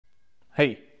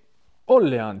Hei,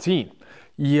 ULLJAAN siin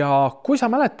ja kui sa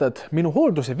mäletad minu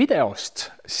hoolduse videost,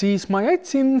 siis ma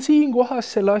jätsin siin kohas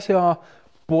selle asja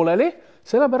pooleli,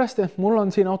 sellepärast et mul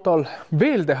on siin autol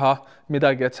veel teha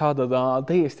midagi, et saada ta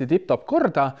täiesti tipp-topp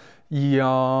korda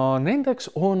ja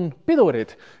nendeks on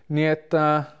pidurid. Nii et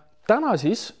täna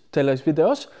siis selles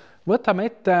videos võtame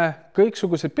ette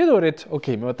kõiksugused pidurid,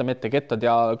 me võtame ette kettad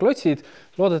ja klotsid,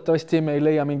 loodetavasti me ei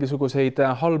leia mingisuguseid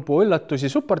halbu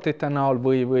üllatusi supportite näol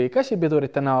või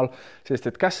käsipidurite näol, sest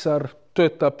et kässar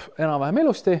töötab enam-vähem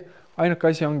ilusti.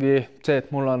 Ainuke asi ongi see, et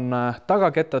mul on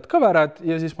tagakettad kõverad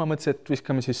ja siis ma mõtlesin, et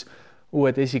viskame siis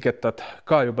uued esikettad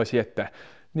ka juba siia ette.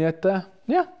 Nii et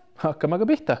jah, hakkame aga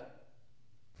pihta.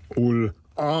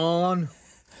 ULLJAAN!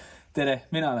 Tere,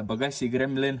 mina olen Pagassi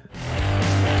Kremlin.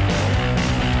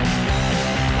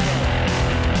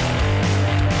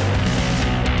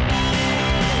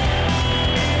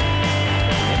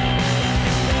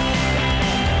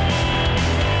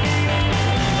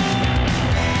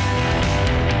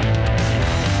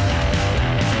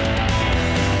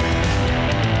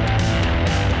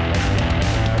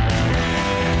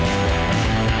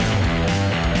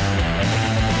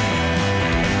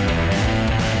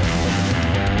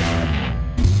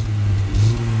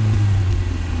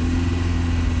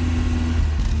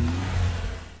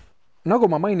 Nagu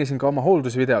ma mainisin ka oma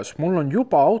hooldusvideos, mul on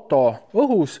juba auto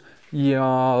õhus ja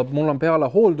mul on peale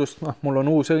hooldust, mul on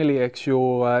uus õli, eks ju,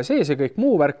 sees ja kõik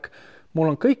muu värk. Mul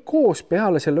on kõik koos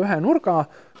peale selle ühe nurga,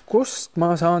 kust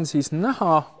ma saan siis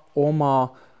näha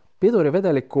oma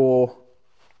pidurivedeliku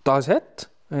taset,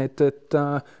 et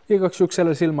igaks juhuks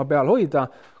selle silma peal hoida,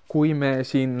 kui me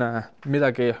siin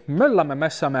midagi möllame,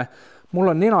 mässame.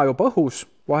 Mul on nina juba õhus,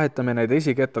 vahetame need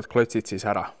esikettad klotsid siis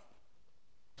ära.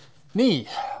 Nii,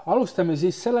 alustame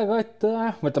siis sellega, et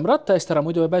võtame ratta eest ära,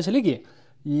 muidu ei pääse ligi.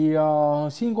 Ja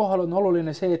siinkohal on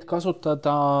oluline see, et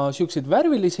kasutada siukseid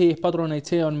värvilisi padroneid.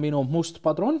 See on minu must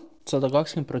padron,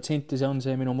 120% see on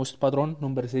see minu must padron,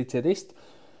 number 17.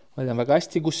 Ma tean väga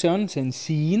hästi, kus see on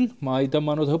siin. Ma ei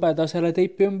tõmmanud hõbedasele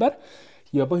teipi ümber.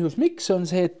 Ja põhjus miks on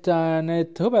see, et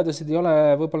need hõbedased ei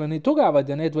ole võib-olla nii tugevad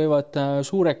ja need võivad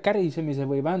suure kärisemise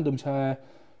või väändumise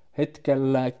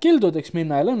hetkel kildudeks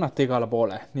minna ja lõnnata igale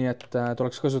poole. Nii et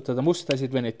tuleks kasutada mustasid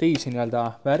või neid teisi nii-öelda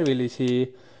värvilisi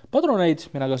padroneid.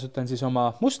 Mina kasutan siis oma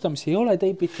musta, mis ei ole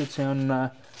teibitud. See on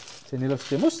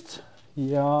ilusti must.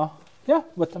 Ja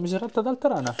võtame siis rattad alt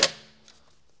ära.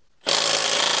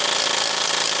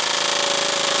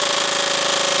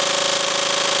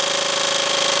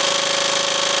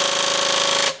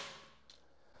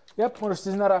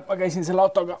 Unustasin ära, ma käisin selle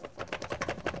autoga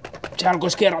seal,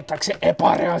 kus keeratakse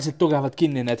ebareaalselt tugevad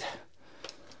kinni need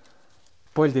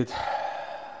poldid.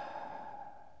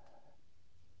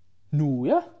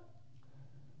 Jah,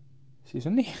 siis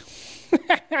on nii.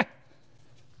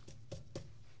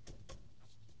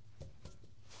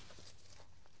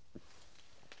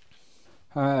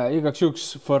 Igaks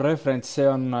juhuks for reference, see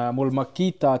on mul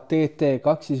Makita TT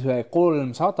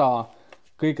 2V300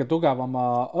 kõige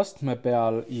tugevama astme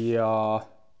peal ja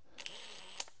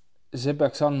see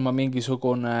peaks andma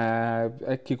mingisugune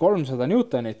äkki 300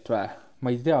 Newtonit või?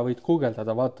 Ma ei tea, võid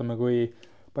guugeldada, vaatame kui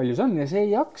palju see on. Ja see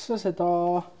ei jaksa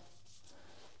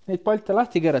neid palte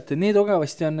lahti keerata. Nii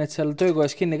tugevasti on need seal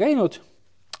töökojas kinni käinud.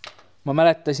 Ma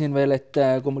mäletasin veel, et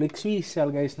kui mul X5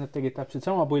 seal käis, nad tegid täpselt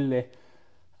sama pulli.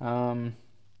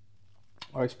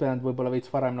 Oleks pidanud võib-olla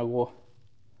veits varem nagu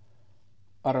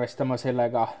arvestama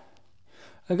sellega.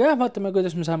 Aga vaatame,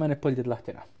 kuidas me saame need poldid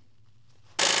lahtina.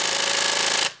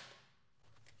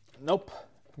 Nope,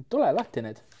 ei tule lahti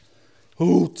need.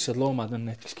 Õudsad loomad on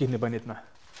need, kes kinni panid.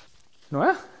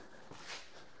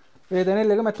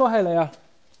 VD4 kõmet vahele ja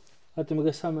vaatame,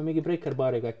 kas saame mingi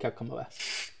breakerbaariga äkki hakkama või.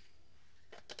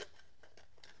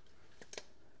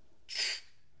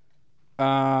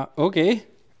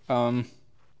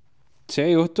 See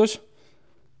juhtus.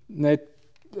 Need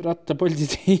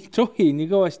rattapoldid ei tohi nii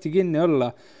kõvasti kinni olla,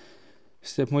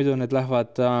 sest et muidu need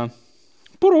lähevad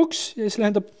puruks ja siis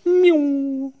lähendab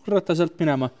ratta sealt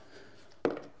minema.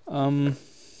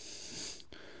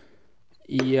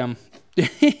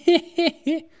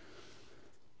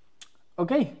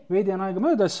 Veidi on aega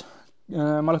möödas.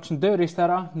 Ma läksin tööriista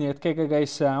ära, nii et keegi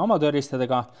käis oma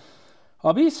tööriistadega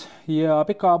abis ja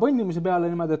pika ponnimise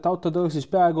peale niimoodi, et auto tõusis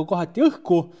peaaegu kohati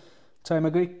õhku.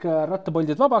 Saime kõik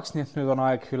rattapoldid vabaks, nii et nüüd on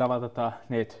aeg üle vaadata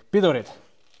need pidurid.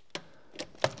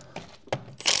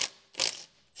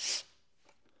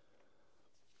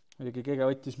 Muidugi keegi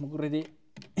võttis mu kuradi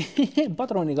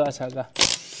padroni kaasa, aga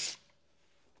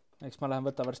eks ma lähen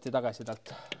võtta varsti tagasi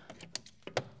talt.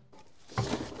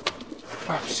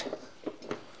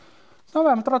 No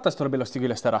vähemalt ratas tuleb ilusti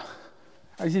küljest ära.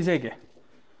 asi seegi.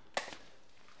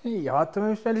 Ja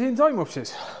vaatame, mis meil siin toimub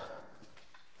siis.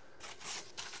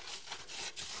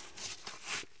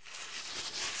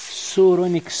 Suur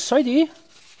õnniks sodi.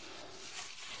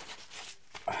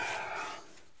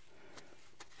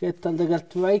 Kettal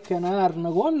tegelikult väikene äär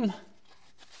nagu on.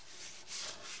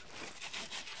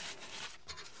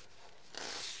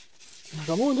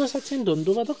 Aga muud osad siin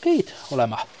tunduvad okeid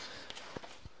olema.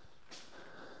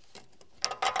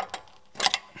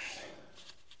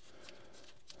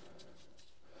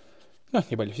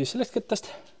 Nii palju siis sellest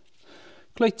kettast.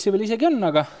 Klotsi veel isegi on,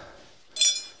 aga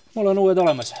mul on uued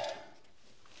olemas.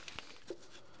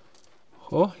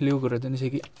 Liugurad on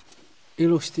isegi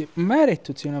ilusti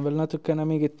määritud. Siin on veel natukene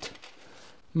mingit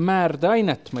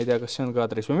määrdeainet. Ma ei tea, kas see on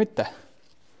kaadris või mitte.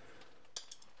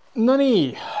 No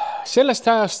nii, sellest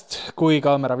ajast, kui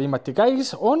kaamera viimati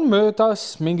käis, on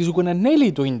möödas mingisugune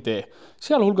 4 tundi.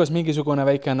 Sealhulgas mingisugune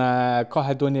väikene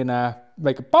 2-tunnine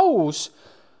väike paus.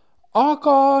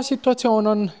 Aga situatsioon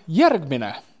on järgmine.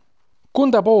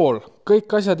 Kunde pool,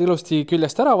 kõik asjad ilusti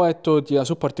küljest ära võetud ja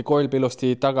supporti koilb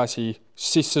ilusti tagasi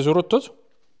sisse surutud.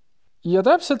 Ja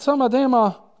täpselt sama teema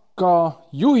ka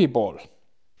juhi pool.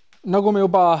 Nagu me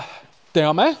juba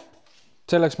teame,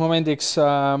 selleks momendiks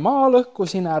ma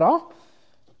lõhkusin ära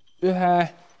ühe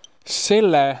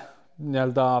selle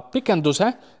pikenduse,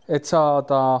 et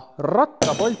saada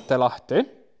rattapolte lahti,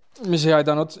 mis ei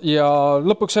aidanud, ja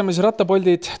lõpuks saime siis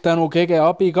rattapoldid tänu Kege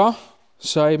abiga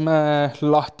saime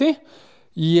lahti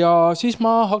ja siis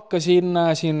ma hakkasin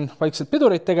siin vaikselt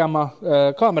pidurit tegema.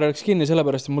 Kaamera läks kinni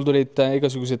sellepärast, et mul tulid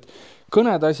igasugused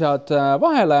kõned asjad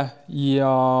vahele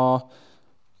ja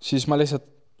siis ma lihtsalt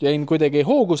jäin kuidagi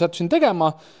hoogu, sattusin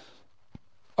tegema,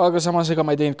 aga samas ega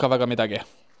ma ei teinud ka väga midagi.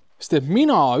 Sest et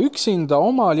mina üksinda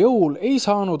omal jõul ei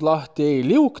saanud lahti ei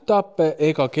liuktappe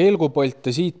ega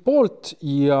kelgupolte siit poolt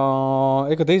ja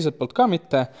ega teiselt poolt ka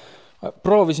mitte.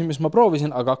 Proovisin, mis ma proovisin,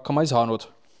 aga hakkama ei saanud.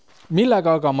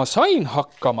 Millega aga ma sain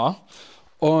hakkama,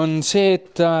 on see,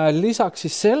 et lisaks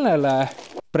siis sellele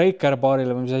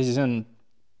breaker-baarile või mis asi see on,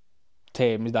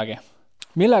 tee midagi.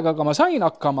 Millega aga ma sain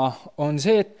hakkama, on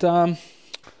see, et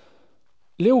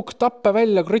liuktappe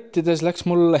välja kruttides läks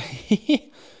mul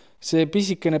see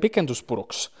pisikene pikendus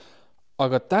puruks.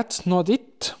 Aga that's not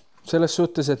it. Selles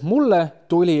suhtes, et mulle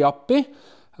tuli appi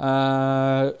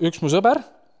üks mu sõber,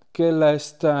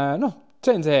 kellest,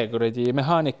 see on see kuradi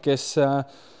mehaanik, kes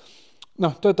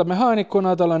töötab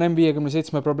mehaanikuna, tal on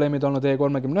M57 probleemid olnud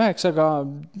E39-ga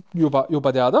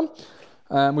juba teada.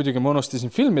 Muidugi ma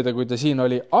unustasin filmida, kui ta siin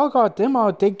oli, aga tema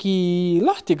tegi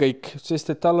lahti kõik, sest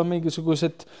et tal on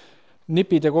mingisugused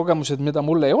nipid ja kogemused, mida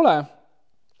mul ei ole.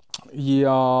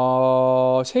 Ja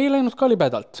see ei läinud ka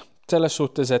libedalt. Selles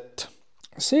suhtes, et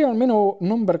see on minu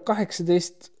number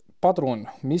 18 padrun,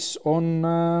 mis on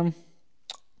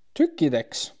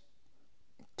tükkideks.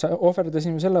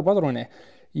 Ohverdasime selle padruni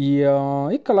ja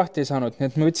ikka lahti ei saanud, nii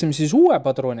et me võtsime siis uue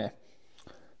padruni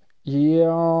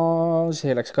ja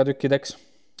see läks ka tükkideks.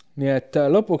 Nii et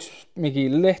lõpuks mingi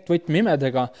lehtvõtmi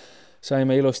imedega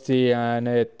saime ilusti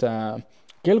need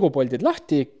kelgupoldid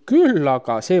lahti, küll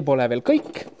aga see pole veel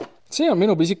kõik. See on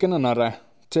minu pisikene narre.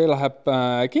 See läheb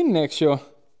kinni, eks ju.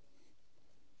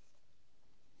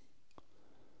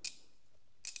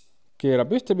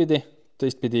 Keerab ühtepidi,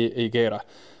 teistpidi ei keera.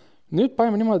 Nüüd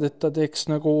paneme niimoodi, et ta teeks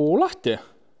nagu lahti.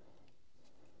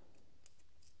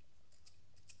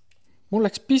 Mul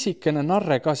läks pisikene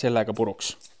narre ka sellega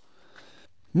puruks.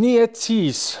 Nii et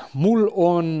siis mul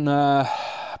on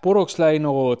puruks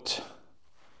läinud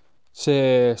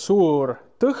see suur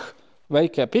tõh,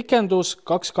 väike pikendus,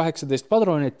 2-18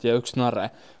 padrunit ja üks narre.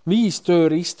 5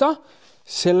 tööriista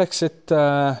selleks, et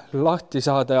lahti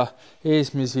saada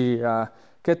eesmisi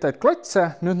kettaid klotse.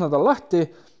 Nüüd nad on lahti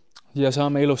ja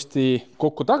saame ilusti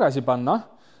kokku tagasi panna.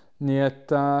 Nii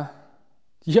et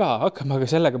hakkame aga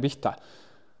sellega pihta.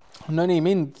 No nii,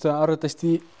 mind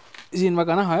arvatavasti siin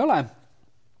väga näha ei ole.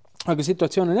 Aga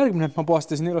situatsioon on järgmine, et ma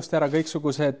puhastasin ilusti ära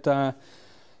kõiksugused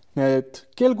need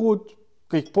kelgud,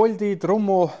 kõik poldid,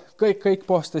 rummu, kõik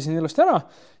puhastasin ilusti ära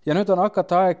ja nüüd on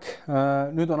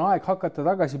aeg hakata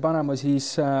tagasi panema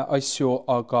siis asju,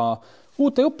 aga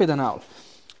uute õppide näol.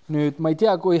 Nüüd ma ei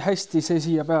tea, kui hästi see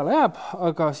siia peale jääb,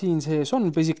 aga siin sees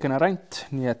on pisikene rant,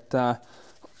 nii et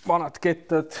vanad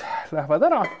kettad lähevad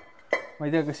ära. Ma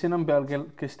ei tea, kas siin on peal,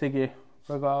 kes tegi,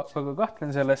 väga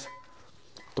kahtlen selles.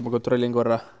 Ma kontrollin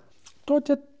korra.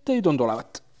 Tootjat ei tundu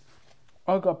olevat.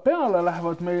 Aga peale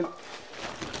lähevad meil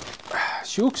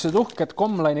siuksed uhked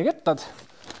Comline'i kettad.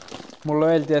 Mulle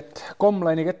öeldi, et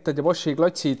Comline'i kettad ja Boschi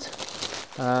klotsid,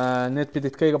 need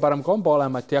pidid kõige parem kombo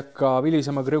olema, et ei hakka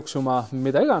vilisema, kriuksuma,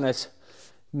 mida iganes.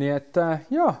 Nii et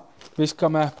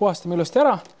viskame, puhastame ilusti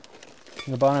ära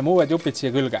ja paneme uued jupid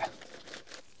siia külge.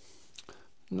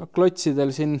 No,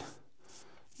 klotsidel siin,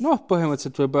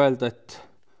 põhimõtteliselt võib öelda, et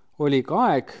oli ka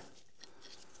aeg,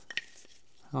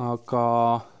 aga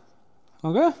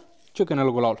jah, tšükene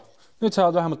lugu laul. Nüüd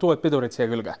saavad vähemalt uued pidurid siia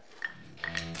külge.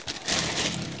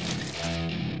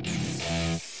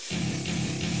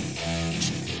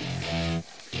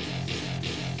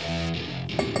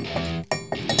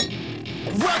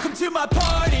 Welcome to my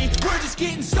party, we're just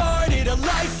getting started. A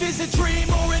life is a dream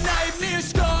or a nightmare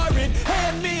scarring.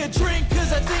 Hand me a drink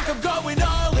cause I think I'm going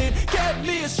all in. Get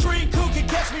me a shrink who can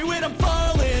catch me when I'm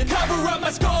falling. Cover up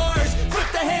my scars, flip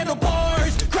the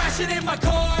handlebars. Crashing in my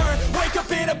car, wake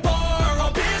up in a bar.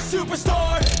 I'll be a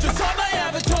superstar, just on my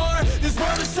avatar. This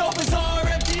world is so bizarre,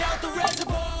 empty out the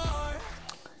reservoir.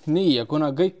 Nii, ja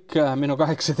kuna kõik minu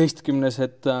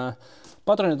 18-nesed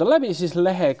padronid on läbi, siis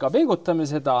lehega peigutame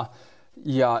seda.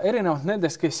 Ja erinevalt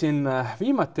nendest, kes siin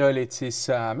viimati olid, siis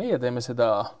meie teeme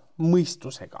seda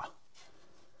mõistusega.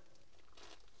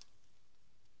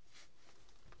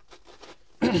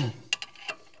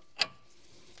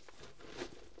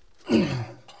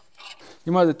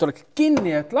 Niimoodi, et oleks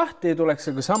kinni, et lahti ei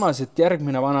tuleks, aga samas, et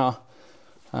järgmine vana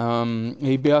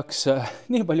ei peaks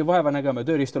nii palju vaeva nägema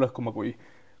ja tööriistu lõhkuma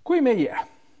kui meie.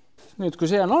 Nüüd,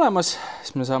 kui see on olemas,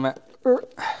 siis me saame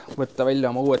võtta välja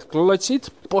oma uued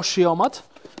klotsid, Boschi omad.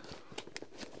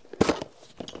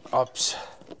 Aps,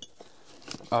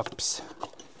 aps,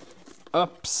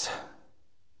 aps.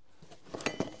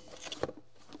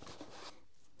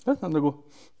 Nad on nagu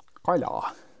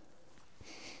kalja.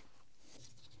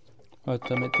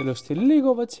 Vaatame, et ilusti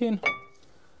liiguvad siin.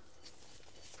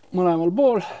 Mõlemal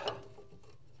pool.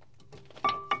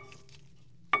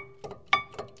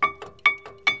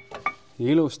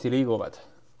 Ilusti liiguvad.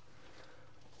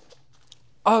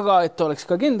 Aga et oleks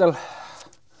ka kindel,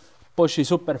 Boschi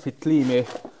Superfit liimi,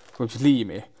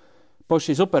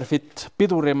 Boschi Superfit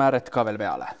pidurimääret ka veel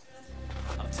peale.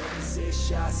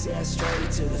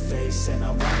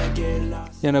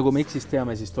 Ja nagu me X-ist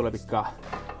teame, siis tuleb ikka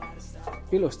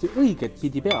ilusti õiget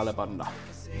pidi peale panna.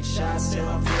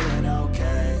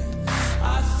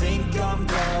 I think I'm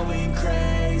going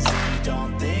crazy,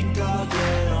 don't think I'll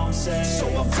get on safe. So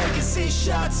I'm taking 6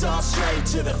 shots all straight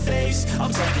to the face.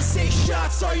 I'm taking 6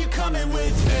 shots, are you coming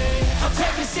with me? I'm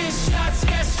taking 6 shots,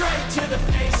 yeah, straight to the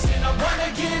face. And I wanna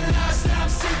get lost, I'm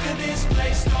sick of this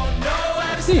place. Don't know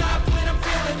how to stop when I'm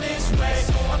feeling this way.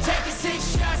 So I'm taking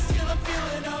 6 shots till I'm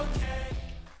feeling okay.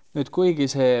 Nüüd kuigi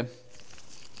see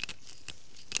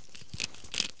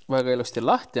väga ilusti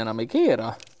lahti enam ei keera,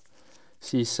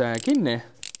 siis kinni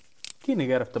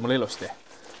keerab ta mul ilusti.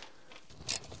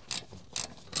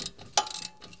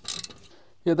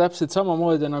 Ja täpselt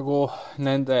samamoodi nagu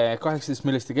nende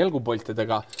 18-milliste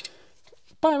kelgupoltidega.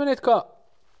 Paneme need ka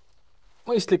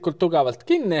mõistlikult tugevalt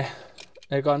kinni,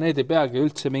 ega need ei peagi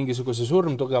üldse mingisuguse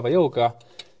surmtugeva jõuga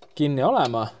kinni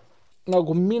olema.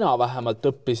 Nagu mina vähemalt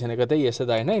õppisin, ega teie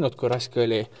seda ei näinud, kui raske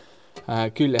oli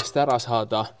küljest ära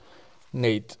saada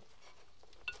neid.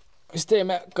 Siis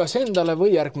teeme kas endale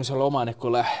või järgmisele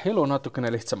omanikule elu natukene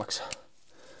lihtsamaks.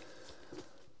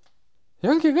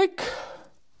 Ja ongi kõik.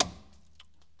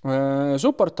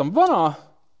 Support on vana,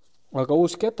 aga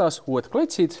uus ketas, uued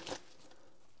klotsid.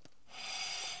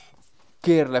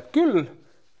 Keerleb küll.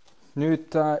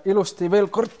 Nüüd ilusti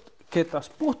veel kord ketas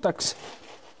puhtaks.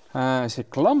 See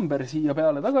klamber siia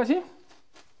peale tagasi.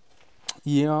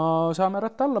 Ja saame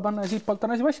ratta alla panna ja siit poolt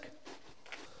on asi vask.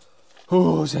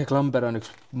 See klamber on üks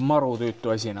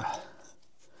marutüütu asina.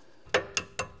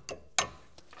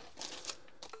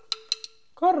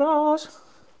 Karras.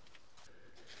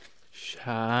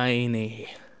 Shiny.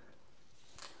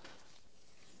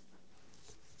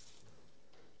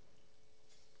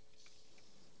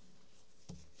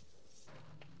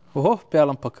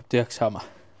 Pealamp hakkab tühjaks saama.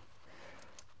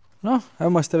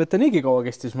 Hämmastav, et ta niigi kaua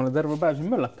kestis. Mulle terve päev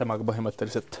siin möllab temaga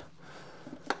põhimõtteliselt.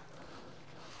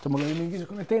 Mul oli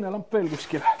mingisugune teine lamp veel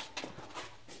kuskil.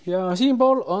 Ja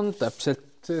siinpool on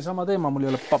täpselt seesama teema. Mul ei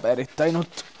ole paberit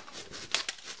ainult.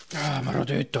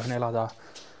 Marutüütu on elada.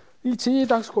 Liitsi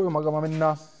tahaks koju magama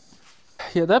minna.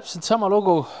 Ja täpselt sama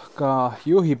lugu ka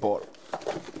juhi pool.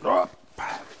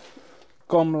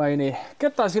 Comline'i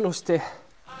ketas ilusti.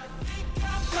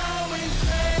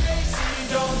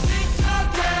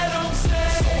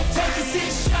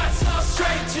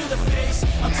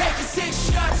 I'm taking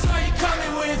 6 shots, are you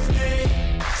coming with me?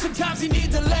 Sometimes you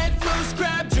need to let loose,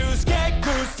 grab juice, get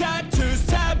goose, tattoos,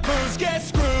 taboos, get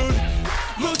screwed.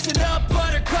 Loosen up,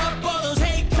 buttercup, all those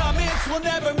hate comments will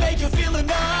never make you feel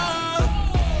enough.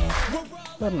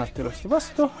 Lennart ilusti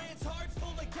vastu.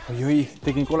 Oi,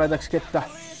 tegin koledaks ketta.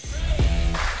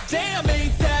 Damn,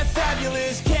 ain't that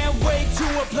fabulous. Can't wait to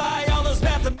apply all those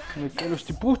mathematics. Nüüd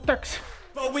ilusti puhtaks.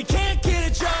 But we can't get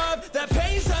a job that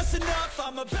pays us enough.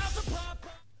 I'm about to pop.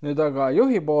 Nüüd aga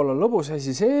juhi pool on lõbus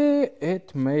asi see,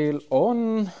 et meil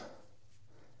on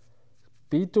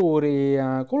piduri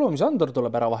kulumisandur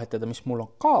tuleb ära vahetada, mis mul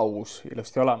on ka uus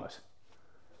ilusti olemas.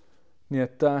 Nii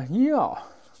et jaa,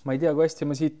 ma ei tea, kui hästi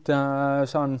ma siit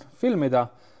saan filmida,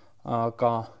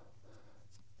 aga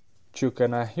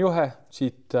siukene juhe,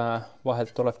 siit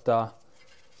vahelt tuleb ta,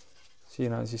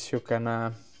 siin on siis siukene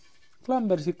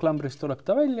klamber, siit klambrist tuleb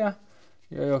ta välja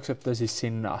ja jookseb ta siis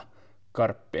sinna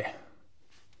karpi.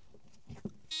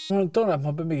 Mul tunne, et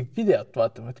ma pean mingi videot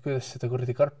vaatama, et kuidas seda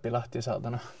kuradi karpi lahti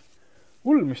saada.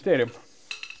 Hull müsteerium.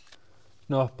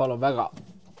 Noh, palun väga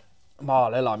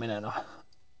maal elamine.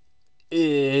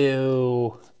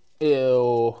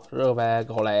 Rõve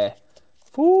kole.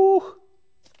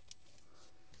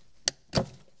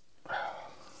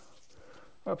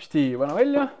 Apsti vana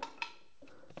välja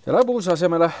ja läheb uus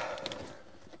asemele.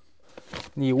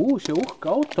 Nii uus ja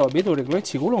uhke auto piduri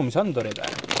klotsi kulumisanduride.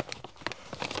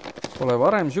 Pole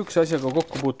varem siukse asjaga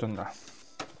kokku puutunud.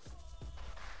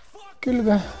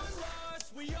 Külge.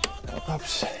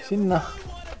 Laps sinna.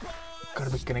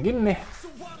 Karbikene kinni.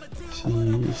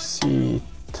 Siis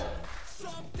siit.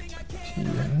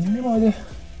 Siia niimoodi.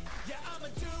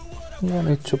 Ja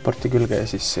nüüd supporti külge ja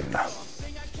siis sinna.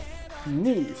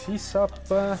 Nii, siis saab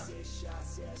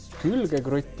külge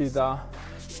kruttida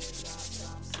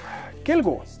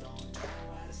kelgu.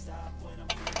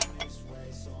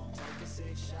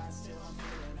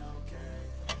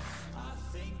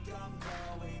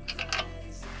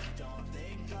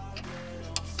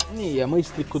 Nii, ja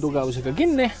mõistliku tugevusega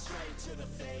kinni.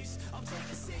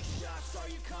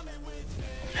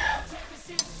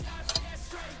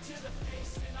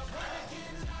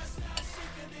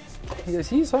 Ja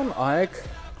siis on aeg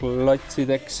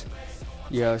klotsideks.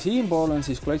 Ja siinpool on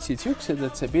siis klotsid siuksed,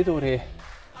 et see piduri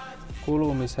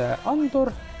kulumise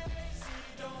andur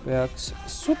peaks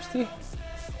supsti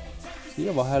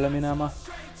siia vahele minema.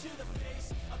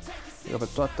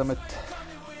 Kõigepealt vaatame, et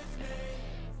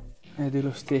need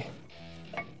ilusti,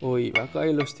 väga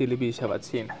ilusti libisevad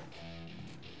siin.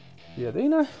 Ja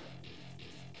teine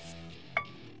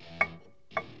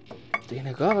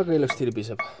ka väga ilusti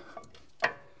libiseb.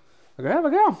 Väga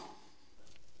hea.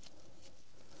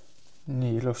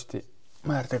 Nii ilusti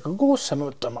määrdega koos saame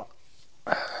võtama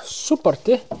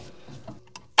supporti.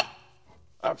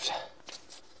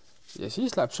 Ja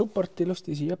siis läheb support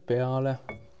ilusti siia peale.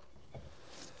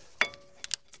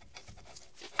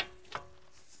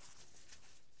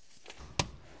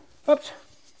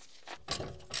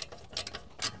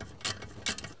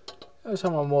 Ja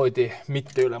samamoodi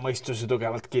mitte üle mõistuse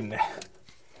tugevalt kinni.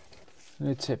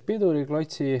 Nüüd see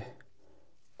piduriklotsi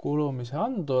kulumise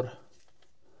andur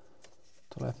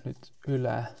tuleb nüüd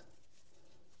üle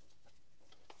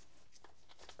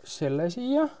selle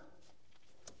siia.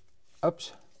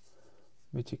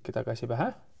 Mütsike tagasi pähe.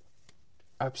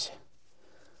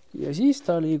 Ja siis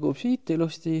ta liigub siit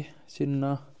ilusti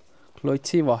sinna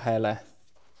klotsi vahele.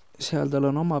 Seal tal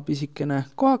on oma pisikene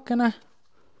kohakene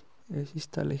ja siis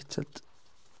ta lihtsalt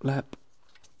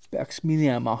peaks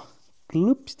minema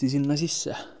klõpsti sinna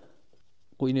sisse,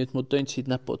 kui nüüd mu töntsid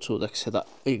näpud suudaks seda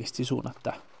õigesti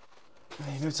suunata.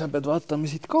 Nüüd sa pead vaatama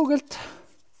siit kaugelt.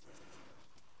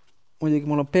 Muidugi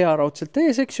mul on pea raudselt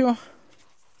ees, eks ju.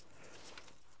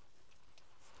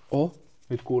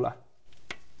 Nüüd kuule.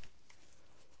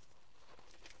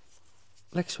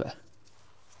 Läks või?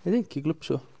 Ei teinki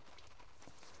klõpsu.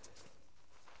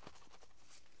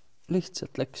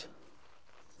 Lihtsalt läks.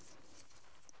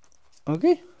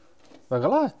 Okei, väga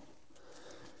lahe.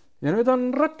 Ja nüüd on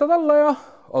rattad alla ja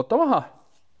auto maha.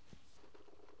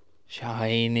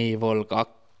 Shiny Vol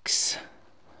 2.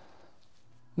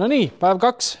 No nii, päev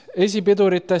 2.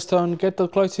 Esipiduritest on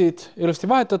kettad klotsid ilusti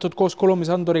vahetatud koos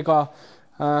kulumisanduriga.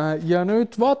 Ja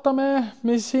nüüd vaatame,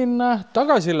 mis siin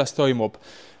tagasillast toimub.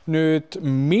 Nüüd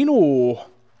minu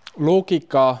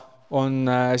loogika on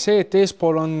see, et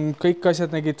eespool on kõik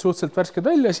asjad nägid suhteliselt värsked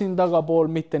välja, siin tagapool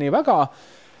mitte nii väga.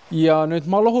 Ja nüüd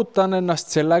ma lohutan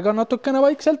ennast sellega natukene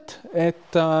vaikselt,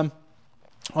 et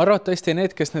arvatavasti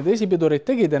need, kes need esipidurid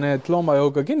tegid ja need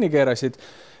loomajõuga kinni keerasid,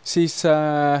 siis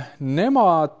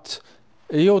nemad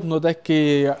ei jõudnud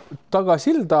äkki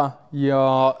tagasilda ja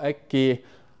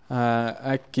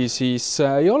äkki siis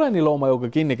ei ole nii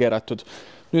loomajõuga kinni keeratud.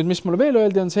 Nüüd, mis mulle veel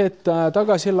öeldi, on see, et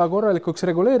tagasilla korralikuks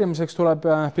reguleerimiseks tuleb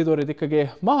pidurid ikkagi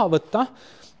maha võtta,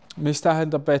 mis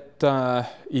tähendab, et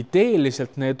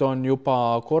ideeliselt need on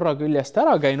juba korra küljest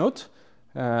ära käinud.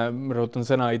 Rõhutan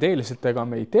sõna ideeliselt, ega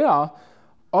me ei tea,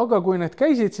 aga kui need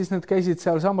käisid, siis need käisid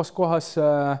seal samas kohas,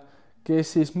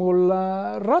 kes siis mul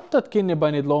rattad kinni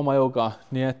panid loomajõuga,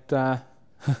 nii et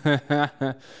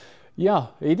jaa,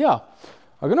 ei tea.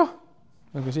 Aga noh,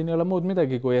 aga siin ei ole muud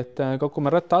midagi, kui et kokkume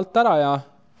ratta alt ära ja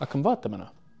hakkame vaatama.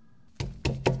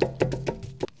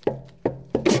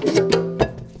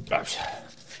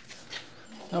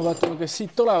 No vaatame, kas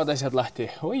siit tulevad asjad lahti.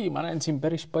 Oi, ma näen siin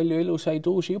päris palju ilusaid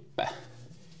uusi juppe.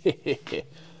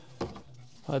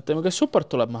 Vaatame, kas support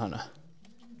tuleb maha.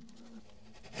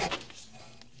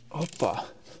 Opa.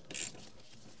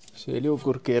 See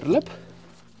liugur keerleb.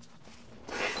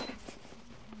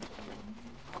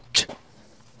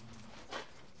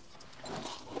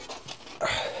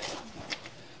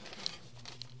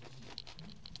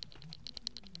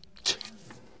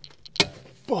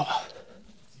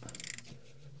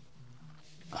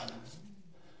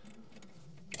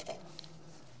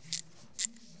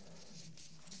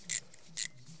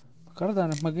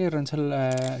 Kardan, et ma keeran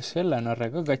selle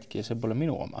narre ka katki ja see pole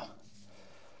minu oma.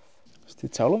 Sest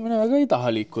et see alumine väga ei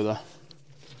taha liikuda.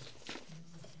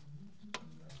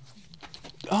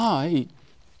 Ei,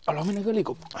 alumine ka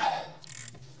liigub.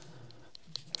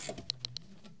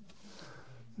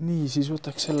 Nii, siis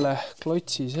võtaks selle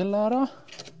klotsi selle ära.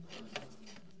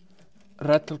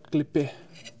 Rattle-klipi.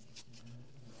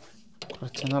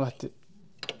 Kurat, see on alati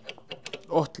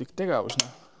ohtlik tegevus.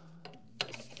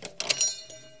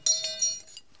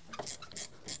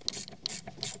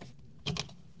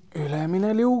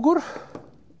 Ülemine liugur.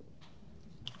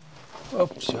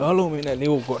 Ops, alumine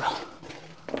liugur.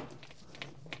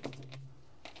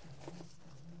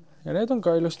 Ja need on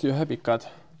ka ilusti ühe pikad.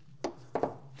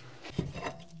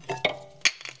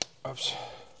 Ops.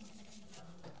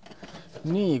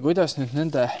 Nii, kuidas nüüd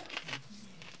nende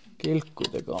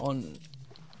kelkudega on?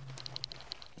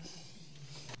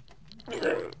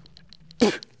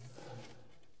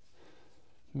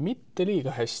 Mitte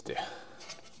liiga hästi.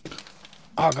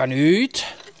 Aga nüüd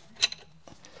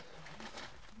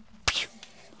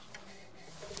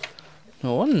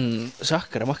no on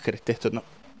sahkera-mahkerit tehtud. No.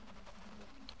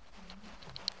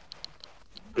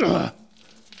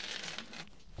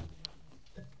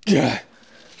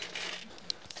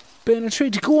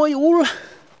 Penetrate coil.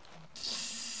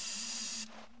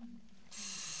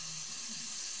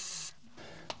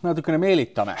 Natukene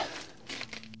meelitame.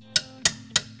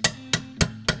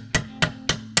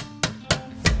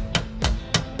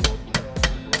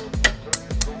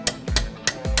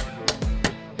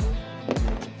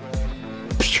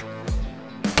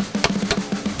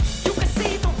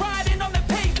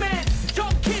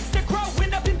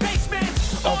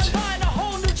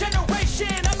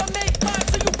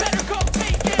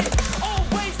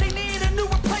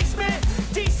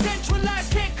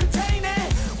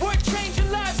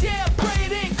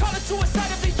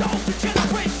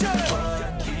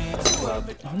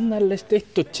 On alles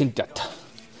tehtud siin tead.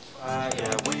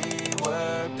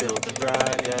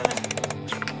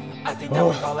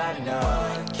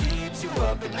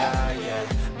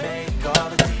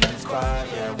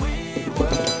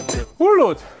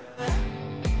 Hullud!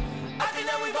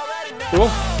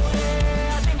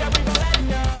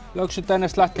 Lõksute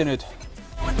ennast lahti nüüd.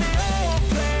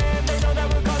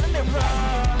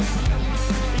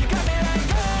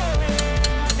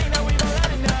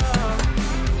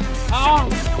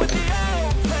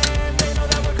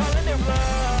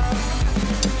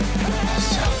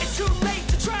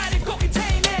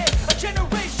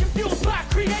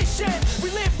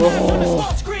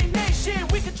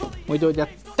 Muidu tead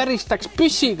täristaks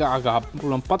püssiga, aga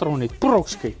mul on padrunid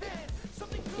puruks kõik.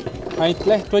 Ainult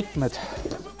lehtvõtmed.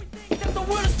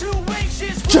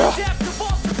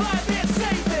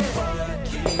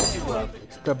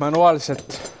 Peab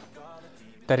manuaalselt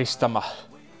täristama.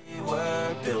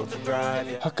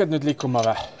 Hakkad nüüd liikuma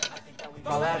või?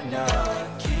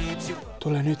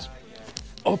 Tule nüüd.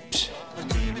 Ops.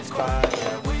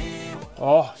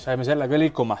 Saime selle ka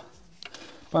liikuma.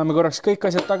 Paneme korraks kõik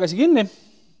asjad tagasi kinni.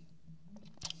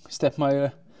 Sest mul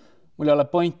ei ole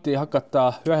pointi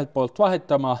hakata ühelt poolt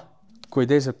vahetama, kui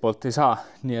teiselt poolt ei saa.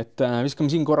 Nii et viskame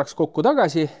siin korraks kokku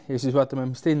tagasi ja siis vaatame,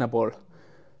 mis teine pool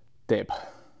teeb.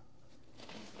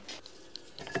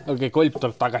 Okei, kolb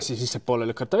tuleb tagasi sisse poole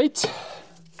lükata veits.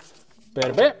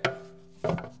 Perbe.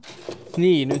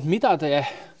 Nii, nüüd mida te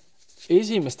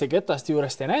esimeste ketaste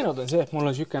juurest ei näinud on see, et mul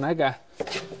on niisugune äge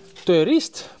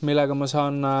tööriist, millega ma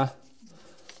saan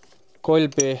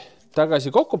kolbi tagasi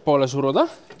kokkupoole suruda.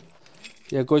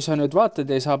 Ja kui sa nüüd vaatad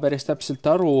ja ei saa päris täpselt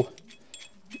aru,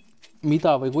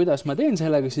 mida või kuidas ma teen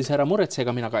sellega, siis ära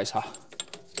muretsega mina ka ei saa.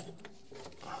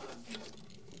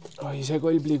 Oi, see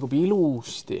kolb liigub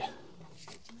ilusti.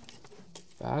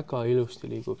 Väga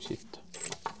ilusti liigub siit.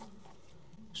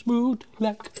 Smooth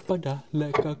like butter,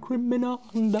 like a criminal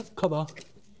undercover.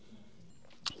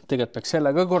 Tegelikult peaks selle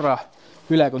ka korra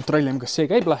üle kontrollima, kas see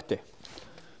käib lahti.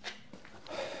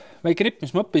 Väike nipp,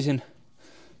 mis ma õppisin.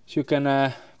 Siukene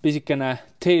pisikene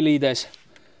teeliides.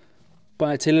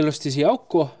 Paned selle ilusti siia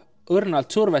auku, õrnalt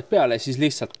survet peale, siis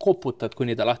lihtsalt koputad,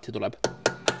 kuni ta lahti tuleb.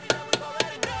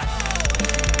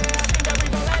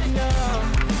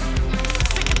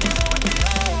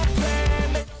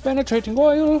 Penetrating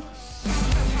oil.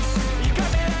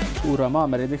 Suure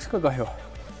maameri teeks ka kahju.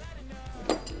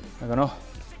 Aga noh,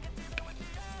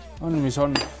 on mis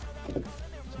on.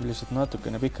 See lihtsalt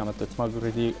natukene pikemat, et ma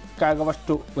kuradi käega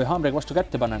vastu või haamriga vastu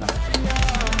kätte panen.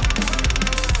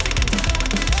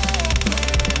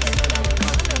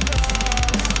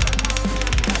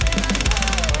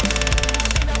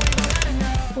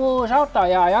 Uus auto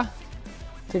ja.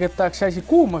 Tegelikult tahaks asi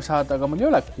kuuma saada, aga mul ei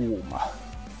ole kuuma.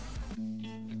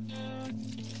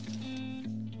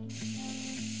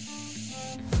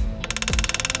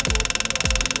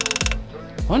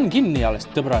 On kinni alles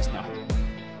tõbrast, noh.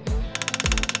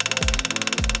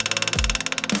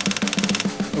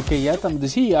 Okei, jätame ta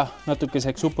siia.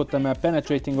 Natukeseks uputame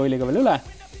penetrating oiliga veel üle.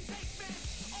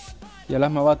 Ja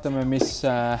lähme vaatame,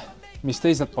 mis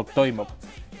teiselt poolt toimub.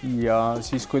 Ja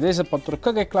siis, kui teiselt poolt tuleb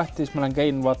ka kõik lahti, siis ma lähen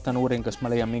käin, vaatan, uurin, kas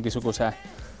ma leian mingisuguse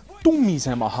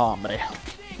tummisema haamri.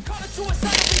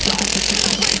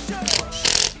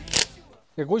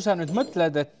 Ja kui sa nüüd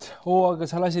mõtled, et aga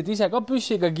sa lasid ise ka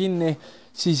püssiga kinni,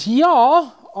 siis jaa,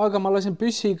 aga ma lasin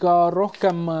püssiga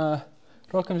rohkem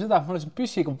seda, ma lasin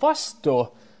püssiga vastu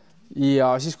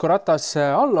ja siis, kui ratas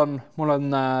all on, mul on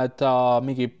ta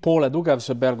mingi poole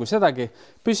tugevuse peal kui sedagi,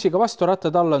 püssiga vastu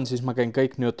rattad all on, siis ma käin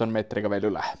kõik newtonmeetriga veel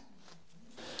üle.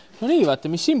 No nii, vaata,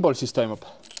 mis symbol siis toimub.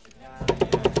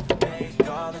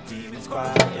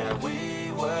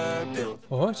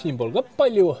 Oho, symbol ka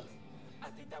palju.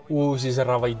 Uusi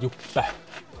seravaid juppe.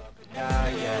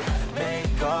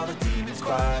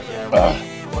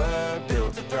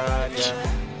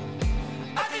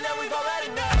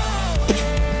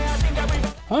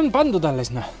 On pandud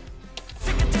alles, noh.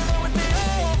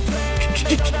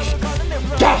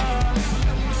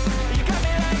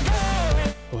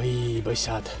 Oi,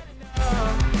 põssad.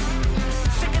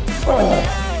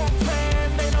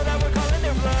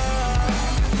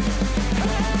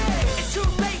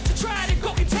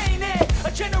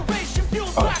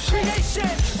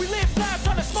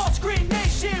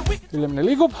 Ülemine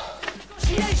liigub.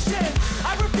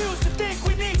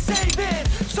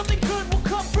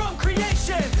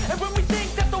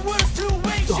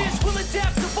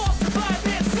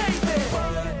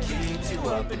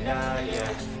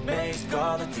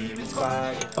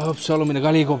 Ops, alumine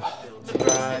ka liigub.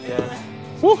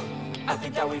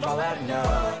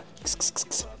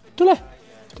 Tule.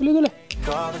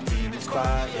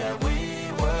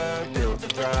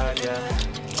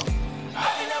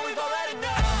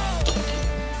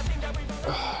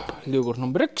 Liugur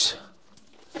number 1.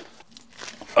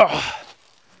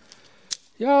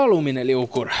 Ja alumine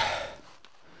liugur.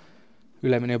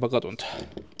 Ülemine juba kadunud.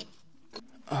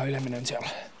 Ülemine on seal.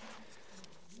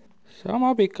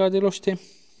 Sama pikad ilusti.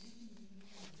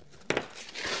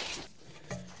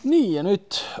 Nii, ja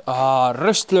nüüd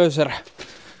röstlööser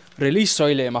release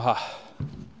oili maha.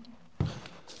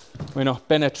 Või noh,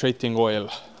 penetrating oil.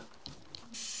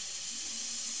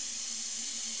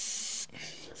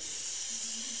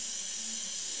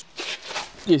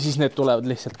 Ja siis need tulevad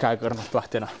lihtsalt käekõrnalt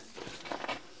lahtina.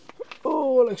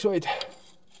 Oleks vaid.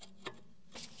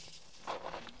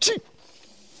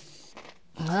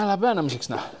 Läheb väänamiseks,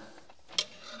 noh.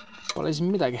 Pole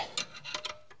siin midagi.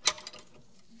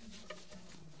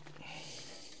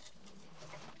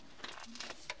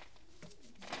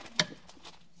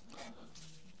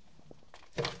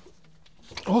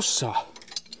 Ossa.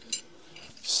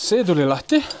 See tuli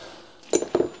lahti.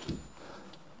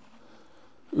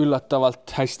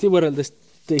 Üllatavalt hästi võrreldes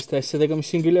teiste asjadega,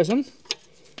 mis siin küljes on.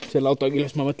 Selle auto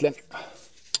küljes ma mõtlen.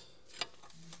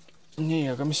 Nii,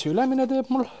 aga mis see ülemine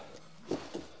teeb mul?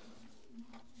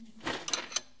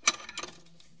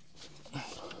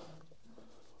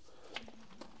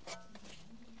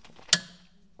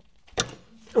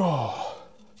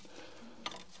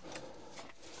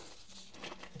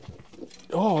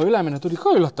 Ülemine tuli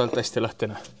ka üllatavalt hästi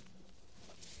lahtine.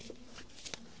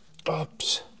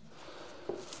 Ops.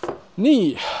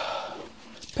 Nii.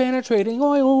 Penetrating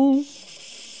oil.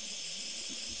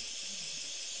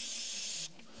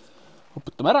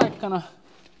 Uputame ära ikkana.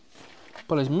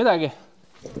 Pole siin midagi.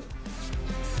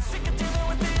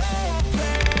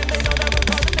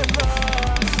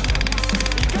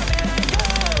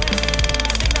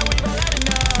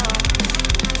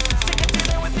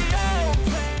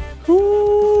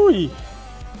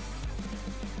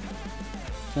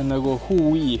 See on nagu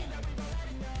hui.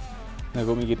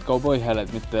 Nagu mingid kauboi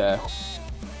hääled, mitte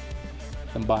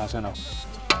see on paha sõna.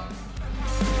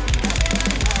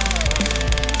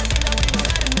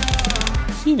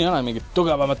 Siin ei ole mingit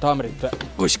tugevamat haamrit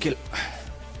kuskil.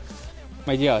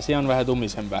 Ma ei tea, see on vähe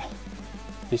tummisem või.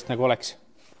 Vist nagu oleks.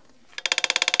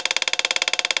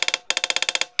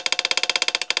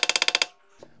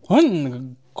 On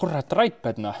korrat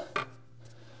raiped, noh.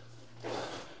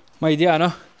 Ma ei tea,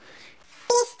 noh.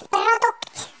 Best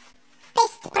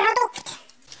produkt.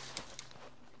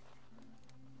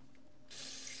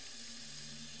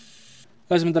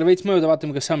 Laseme talle veits mööda,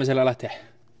 vaatame, kas saame selle lahti.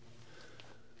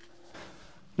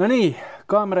 No nii,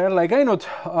 kaamera jälle ei käinud,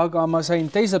 aga ma sain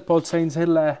teiselt poolt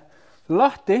selle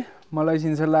lahti. Ma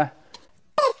lasin selle,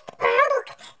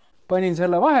 panin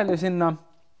selle vahele sinna.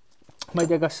 Ma ei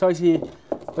tea, kas asi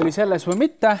oli selles või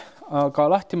mitte, aga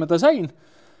lahti ma ta sain.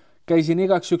 Käisin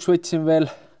igaks juks, võtsin veel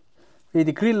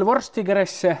veidi grillvorsti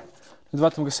keresse. Nüüd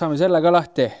vaatame, kas saame selle ka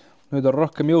lahti. Nüüd on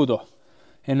rohkem jõudu.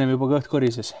 Ennem juba kõht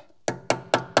korises.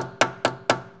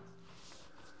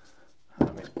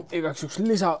 Igaks juks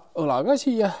lisa õla ka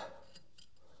siia.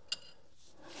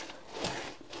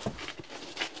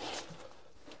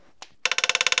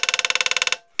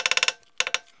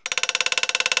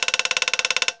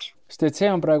 Et see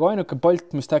on praegu ainuke bolt,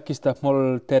 mis takistab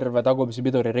mul terve tagumise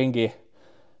piduri ringi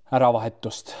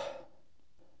äravahetust.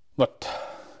 Vot.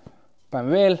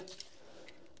 Paneme veel.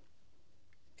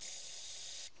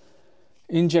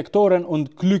 Injektoren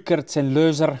und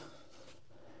Glückertsenlöser.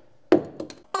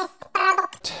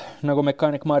 Nagu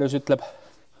mekaanik Marius ütleb.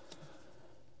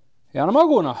 Ja no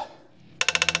maguna.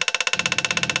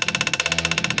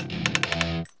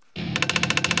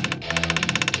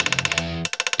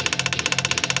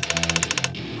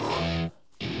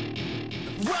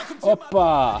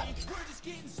 Oppa!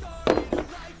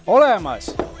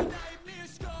 Olemas!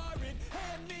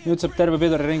 Nüüd saab terve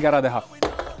piduri ringi ära teha.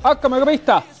 Hakkame ka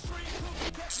pihta!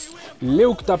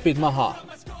 Liuktapid maha.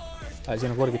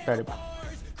 Siin on korgid peal juba.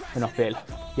 Või noh, veel.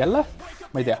 Jälle?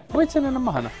 Ma ei tea. Võtsin enam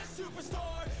maha.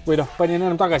 Või noh, panin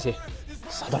enam tagasi.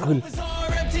 Saad aru küll.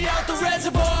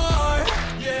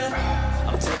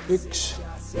 Üks.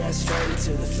 Yeah, straight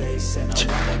to the face and I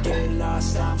wanna get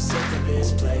lost, I'm sick of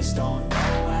this place. Don't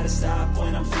know how to stop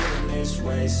when I'm feeling this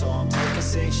way. So I'm taking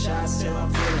 6 shots till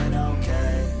I'm feeling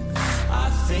okay.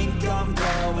 I think I'm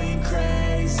going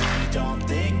crazy, don't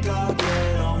think I'll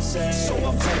get on safe. So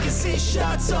I'm taking 6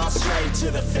 shots all straight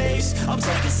to the face. I'm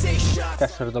taking 6 shots.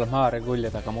 Kässar tuleb maha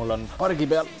regullida, aga mul on pargi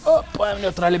peal. Paneme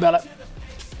neutraali peale.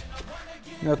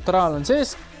 Neutraal on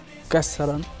sees,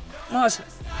 kässar on maas.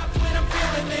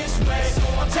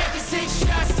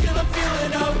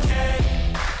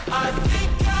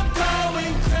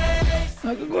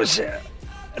 Aga kus see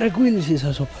regull siis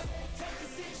asub?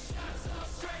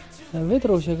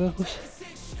 Vedrus, aga kus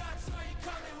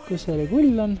see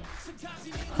regull on?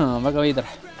 Väga veider.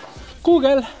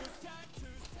 Google!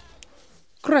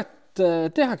 Kurat,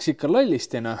 tehakse ikka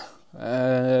lallistina.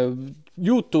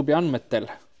 YouTube'i andmetel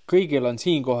kõigil on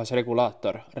siin kohas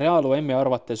regulaator. Reaalu-Emmi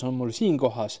arvates on mul siin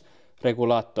kohas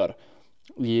regulaator.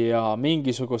 Ja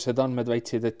mingisugused andmed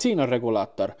väitsid, et siin on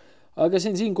regulaator. Aga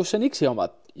see on siin, kus on X-i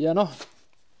omad. Ja noh,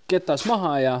 ketas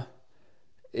maha ja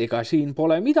ega siin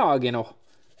pole midagi, noh.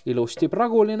 Ilusti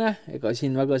praguline, ega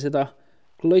siin väga seda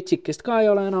klotsikest ka ei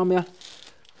ole enam ja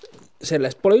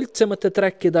sellest pole üldse mõtet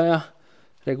rääkida ja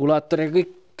regulaator ja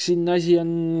kõik siin asi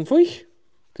on fuih.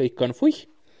 Kõik on fuih.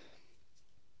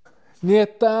 Nii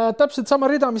et täpselt sama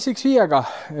rida, mis X5-ga.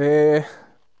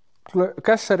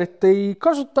 Kässarit ei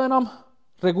kasuta enam.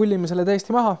 Regullime selle täiesti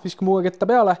maha, viskame uue ketta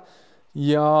peale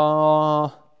ja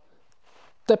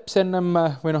teps ennem,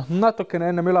 või noh, natukene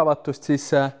ennem ülevaatust siis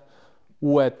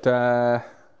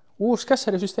uus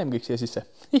kässari süsteem kõik siia sisse.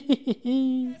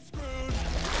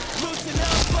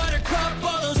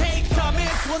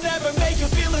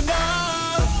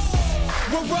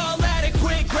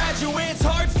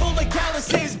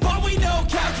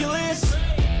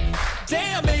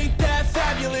 Damn, ain't that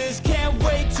fabulous. Can't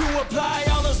wait to apply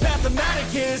all those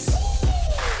mathematicus.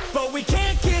 But we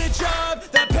can't get a job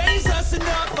that pays us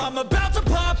enough. I'm about to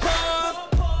pop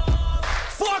up.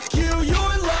 Fuck you,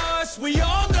 you're lost. We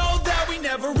all know that we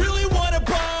never really want a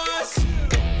boss.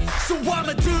 So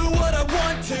I'ma do what I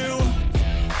want to.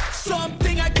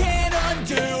 Something I can't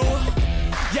undo.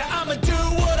 Yeah, I'ma do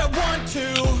what I want to.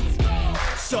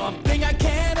 Something I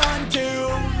can't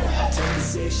undo. Taking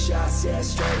 6 shots, yeah,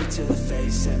 straight to the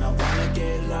face. And I wanna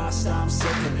get lost, I'm sick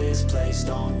of this place.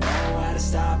 Don't know how to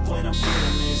stop when I'm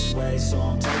feeling this way. So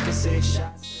I'm taking 6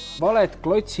 shots. Valed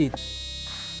klotsid.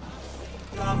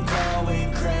 I'm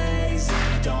going crazy,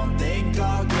 don't think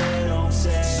I'll get on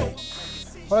set.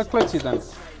 oled klotsid on?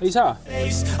 Ei saa.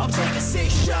 I'm taking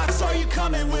 6 shots, are you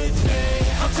coming with me?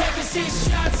 I'm taking 6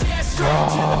 shots, yeah, straight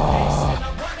to the face. And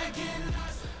I wanna get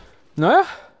lost. Nojah.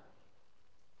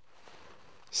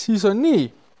 Siis on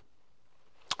nii.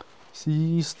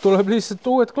 Siis tuleb lihtsalt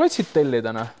uued klotsid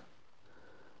tellida.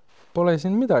 Pole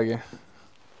siin midagi.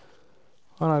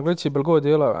 Vana klotsi peal koodi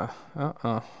ei ole või?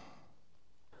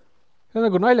 Ja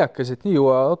nagu naljakas, et nii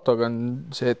uue autoga on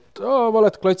see, et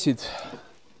valed klotsid.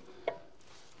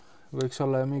 Võiks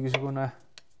olla mingisugune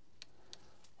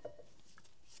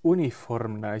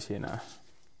uniformne asina.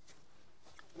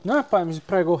 Paneme siis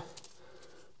praegu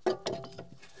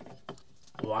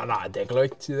vanade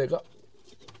klotsidega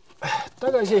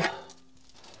tagasi.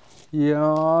 Ja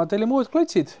tellime uued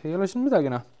klotsid. Ei ole siin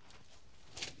midagi.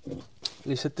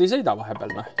 Lihtsalt ei sõida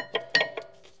vahepeal.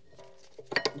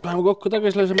 Paneme kokku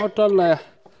tagasi, laseme auto alla ja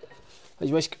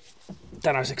asi vask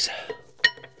tänaseks.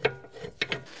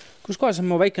 Kus kohas on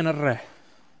mu väike närre?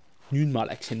 Nüüd ma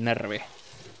läksin närvi.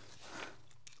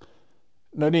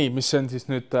 No nii, mis on siis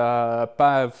nüüd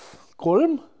päev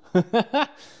 3?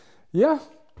 Jah,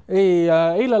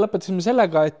 eile lõpetasime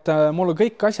sellega, et mul on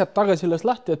kõik asjad tagasi üles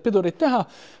lahti, et pidurit teha.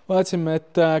 Vaatasime,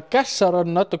 et kässar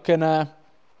on natukene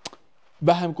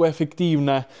vähem kui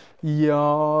efektiivne ja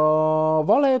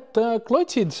valed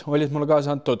klotsid olid mulle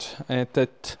kaasa antud.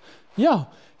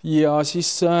 Ja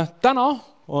siis täna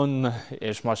on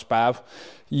esmaspäev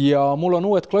ja mul on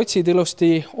uued klotsid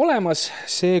ilusti olemas.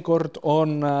 Seekord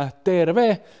on TRV,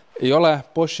 ei ole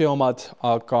Boschi omad,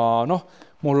 aga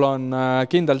mul on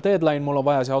kindel deadline, mul on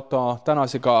vaja see auto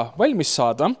tänasega valmis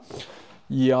saada.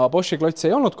 Ja Boschi klots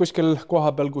ei olnud kuskil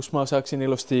koha peal, kus ma saaksin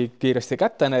ilusti kiiresti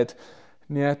kätte need.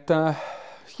 Nii et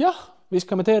jah,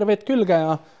 viskame TRV-d külge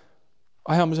ja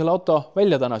ajame selle auto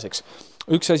välja tänaseks.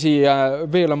 Üks asi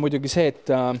veel on muidugi see,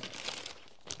 et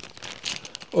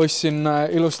ostsin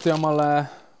ilusti omale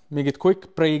mingit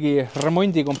quick breaki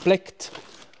remondi komplekt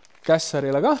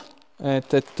kässarile ka.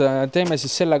 Et teeme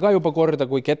siis selle ka juba korda,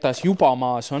 kui ketas juba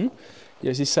maas on.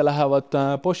 Ja siis see lähevad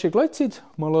Boschi klotsid.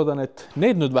 Ma loodan, et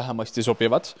need nüüd vähemasti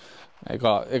sobivad.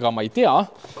 Ega ma ei tea.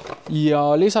 Ja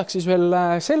lisaks siis veel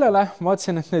sellele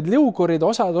vaatasin, et need liugurid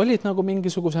osad olid nagu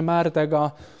mingisuguse määrdega,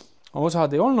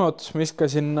 osad ei olnud,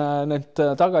 viskasin need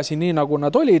tagasi nii nagu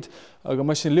nad olid, aga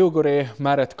ma ostsin liuguri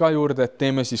määred ka juurde, et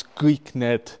teeme siis kõik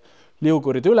need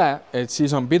liugurid üle, et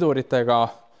siis on piduritega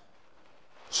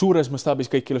suures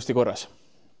mastaabis kõik ilusti korras.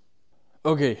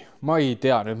 Okei, ma ei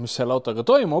tea nüüd, mis selle autoga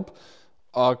toimub,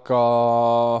 aga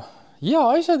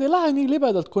asjad ei lähe nii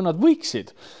libedalt, kui nad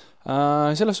võiksid.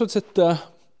 Selles suhtes, et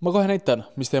ma kohe näitan,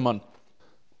 mis teema on.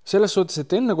 Selles suhtes,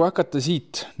 et enne kui hakata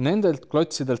siit nendelt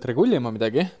klotsidelt regullima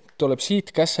midagi, tuleb siit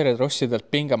kässari trossidelt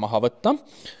pinge maha võtta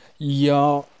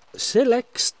ja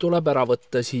selleks tuleb ära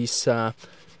võtta siis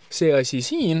see asi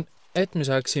siin, et me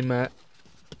saaksime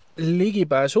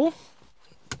ligipääsu,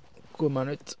 kui ma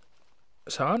nüüd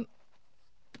saan,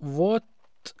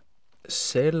 vot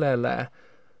sellele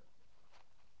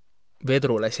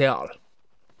vedrule seal.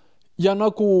 Ja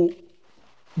nagu,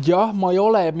 jah, ma ei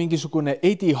ole mingisugune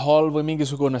Eddie Hall või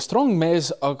mingisugune strong mees,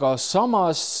 aga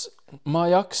samas ma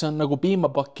jaksan nagu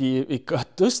piimapaki ikka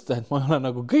tõsta, et ma ei ole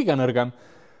nagu kõige nõrgem.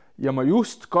 Ja ma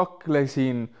just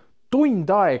kaklesin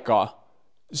tund aega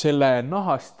selle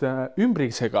nahast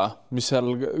ümbriksega, mis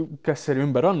seal kässari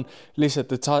ümber on,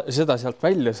 lihtsalt, et seda sealt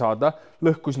välja saada,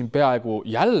 lõhkusin peaaegu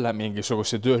jälle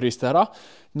mingisuguse tööriiste ära.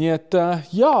 Nii et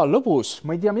lõbus,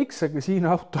 ma ei tea miks, aga siin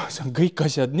autos on kõik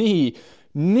asjad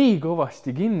nii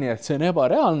kõvasti kinni, et see on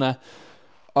ebareaalne.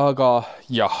 Aga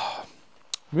jah,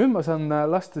 nüüd ma saan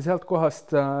lasta sealt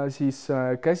kohast siis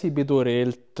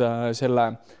käsipidurilt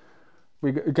selle,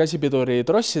 või käsipiduri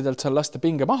trossidelt saan lasta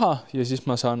pinge maha ja siis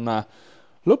ma saan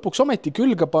lõpuks ometi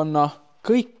külge panna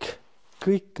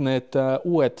kõik need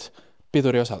uued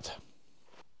piduriosad.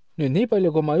 Nüüd nii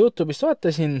palju, kui ma YouTube'ist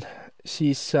vaatasin,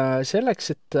 siis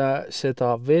selleks, et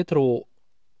seda vedru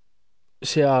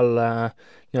seal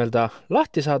nii-öelda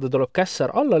lahti saada, tuleb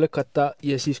kässar alla lükata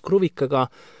ja siis kruvikaga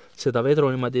seda vedru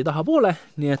niimoodi taha poole.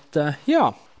 Nii et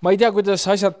ma ei tea, kuidas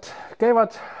asjad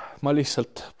käivad. Ma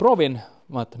lihtsalt proovin,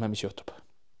 vaatame, mis juhtub.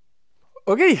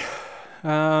 Okei.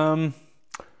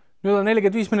 Nüüd on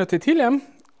 45 minutit hiljem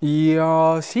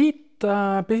ja siit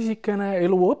pisikene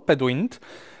elu õppetund.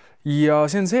 Ja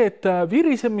see on see, et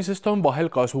virisemisest on vahel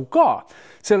kasu ka.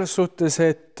 Selles suhtes,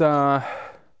 et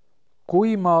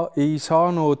kui ma ei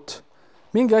saanud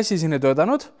mingi asi siin ei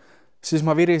töödanud, siis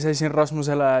ma virisesin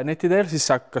Rasmusele neti teel, siis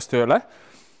see hakkas tööle.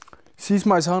 Siis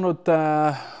ma ei saanud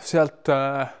sealt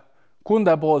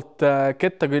kunde poolt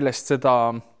ketta küljest seda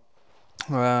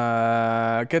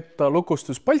ketta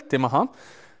lukustuspalti maha.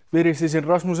 Virisesin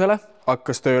Rasmusele,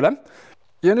 hakkas tööle.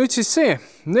 Ja nüüd siis see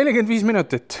 45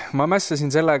 minutit. Ma mässasin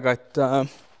sellega, et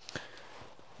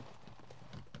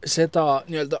seda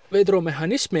nii-öelda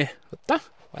vedrumehhanismi,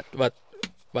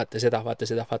 vaata seda,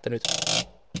 vaata nüüd.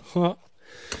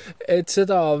 Et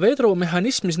seda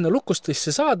vedrumehhanismi sinna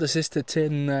lukustisse saada, sest et see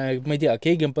on, ma ei tea,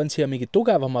 keegi on pannud siia mingi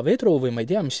tugevama vedru või ma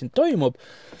ei tea, mis siin toimub.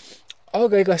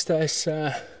 Aga igastahes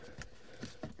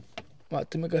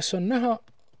vaatame, kas on näha.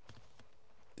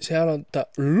 Seal on ta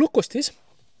lukustis.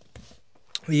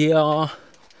 Ja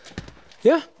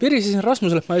jah, virisesin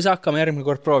Rasmusele, et ma ei saa hakkama, järgmine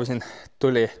kord proovisin.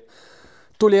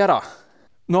 Tuli ära.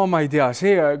 No ma ei tea,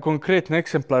 see konkreetne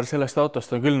eksemplar sellest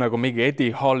autost on küll nagu mingi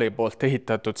HALLI poolt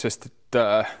ehitatud, sest et,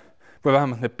 või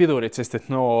vähemalt need pidurid, sest et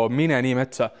no mine nii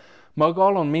metsa. Ma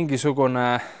kaalun mingisugune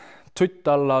tutt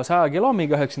alla 100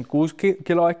 kilomiga, 96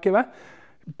 kilo äkki või.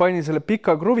 Panin selle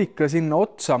pika kruvika sinna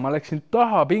otsa, ma läksin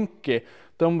taha pinki,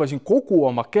 tõmbasin kogu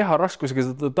oma keha raskusega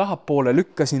seda tahapoole,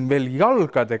 lükkasin veel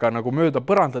jalgadega nagu mööda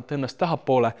põrandat ennast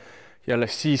tahapoole ja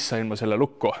alles siis sain ma selle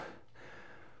lukku.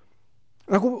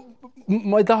 Nagu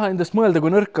ma ei taha endast mõelda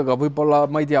kui nõrk, aga võib-olla,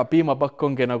 ma ei tea, piimapakk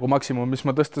ongi nagu maksimum, mis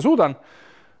ma tõsta suudan.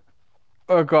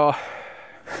 Aga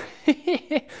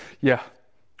jah,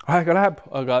 aega läheb,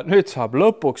 aga nüüd saab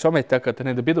lõpuks ometi hakata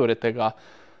nende piduritega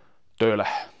tööle.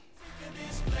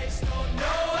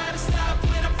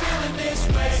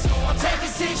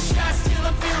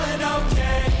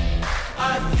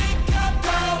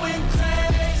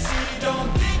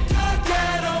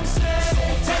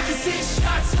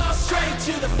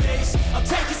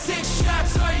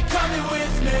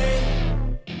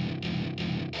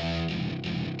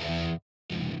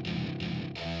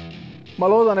 Ma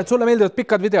loodan, et sulle meeldivad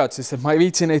pikad videod, sest et ma ei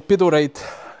viitsi neid pidureid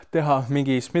teha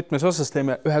mingis mitmes osas,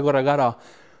 teeme ühe korraga ära,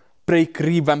 break,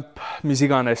 revamp, mis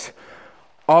iganes.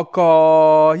 Aga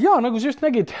jaa, nagu sa just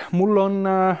nägid, mul on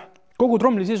kogu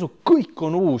tromlisisu, kõik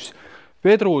on uus.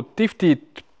 Vedrud,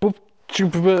 tiftid,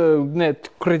 need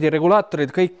kuradi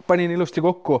regulaatorid, kõik panin ilusti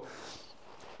kokku.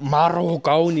 Maru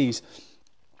kaunis.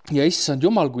 Ja issand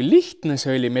jumal, kui lihtne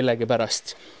see oli millegi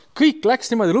pärast. Kõik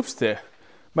läks niimoodi lupsti.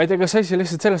 Ma ei tea, kas asi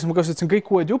lihtsalt selles, ma kasutasin kõik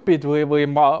uued jupid või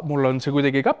mul on see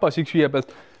kuidagi käpas üks viie pealt.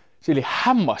 See oli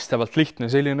hämmastavalt lihtne,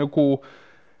 see oli nagu,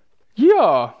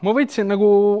 jaa, ma võtsin nagu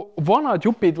vanad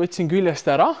jupid, võtsin küljest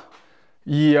ära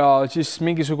ja siis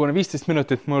mingisugune 15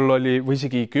 minutit mul oli, või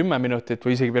isegi 10 minutit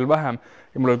või isegi veel vähem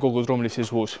ja mul oli kogu tromlis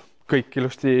uus. Kõik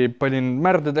ilusti panin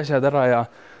märded asjad ära ja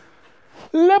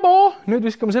lebo, nüüd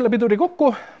viskame selle piduri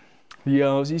kokku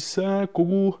ja siis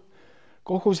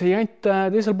kogu see jant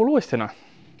teisel pool uuestina.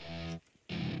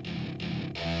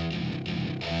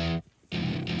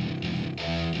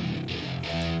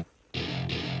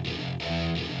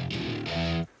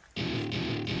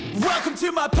 Welcome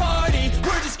to my party,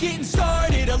 we're just getting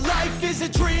started. A life is a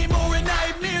dream or a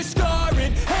nightmare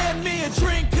scarring. Hand me a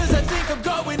drink cause I think I'm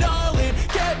going all in.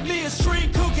 Get me a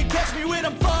shrink who can catch me when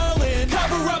I'm falling.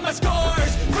 Cover up my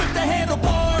scars, flip the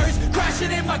handlebars.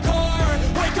 Crashing in my car,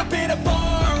 wake up in a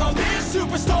bar. I'll be a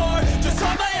superstar, just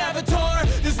on my avatar.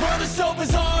 This world is so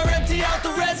bizarre, empty out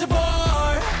the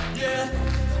reservoir. Yeah,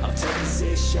 I'm taking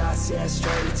 6 shots, yeah,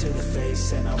 straight to the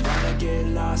face. And I wanna get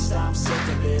lost, I'm sick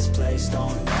of this place.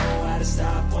 Don't know how to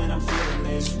stop when I'm feeling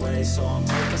this way. So I'm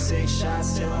taking 6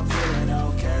 shots till I'm feeling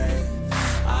okay.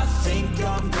 I think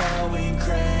I'm going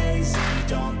crazy,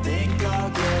 don't think I'll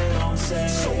get home safe.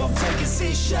 So I'm taking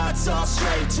 6 shots all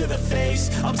straight to the face.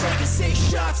 I'm taking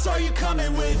 6 shots, are you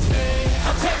coming with me?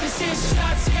 I'm taking 6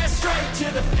 shots, yeah, straight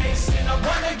to the face. And I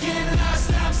wanna get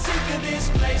lost, I'm sick of this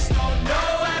place. Don't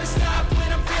know how to stop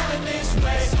when I'm feeling this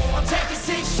way. So I'm taking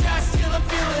 6 shots till I'm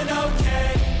feeling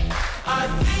okay. I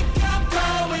think I'm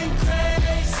going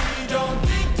crazy, don't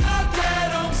think I'll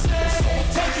get home safe. So I'm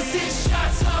taking 6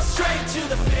 shots all straight to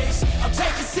the face. I'm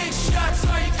taking 6 shots,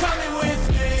 are you coming with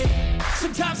me?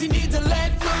 Sometimes you need to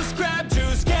let loose, grab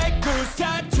juice, get goose,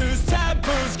 tattoos,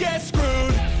 taboos, get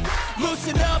screwed.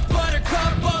 Loosen up,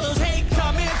 buttercup, all those hate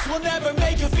comments will never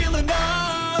make you feel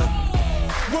enough.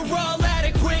 We're all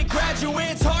adequate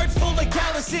graduates, hearts full of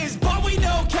calluses, but we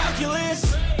know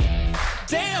calculus.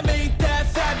 Damn, ain't that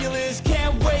fabulous?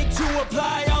 Can't wait to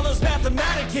apply all those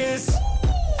mathematicus.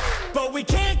 But we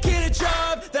can't get a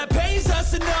job that pays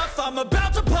us enough. I'm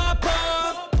about to pop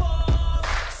off.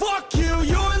 Fuck you,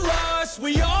 you're lost.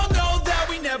 We all know that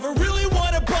we never really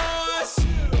want a boss.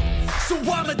 So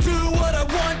I'ma do what I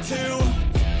want to.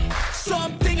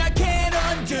 Something I can't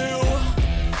undo.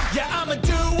 Yeah, I'ma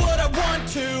do what I want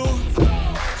to.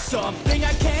 Something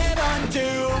I can't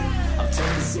undo. I'm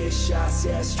taking 6 shots,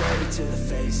 yeah, straight to the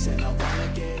face. And I wanna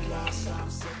get lost, I'm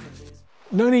sick of this.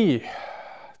 No nii,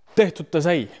 tehtud ta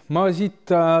sai. Ma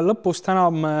siit lõpust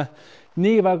enam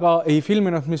nii väga ei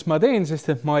filminud, mis ma teen,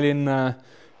 sest et ma olin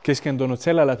keskendunud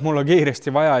sellele, et mul on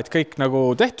kiiresti vaja, et kõik nagu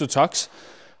tehtud saaks.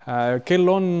 Kell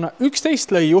on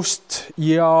 11 lõi just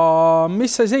ja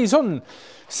mis see seis on?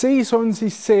 Seis on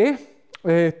siis see,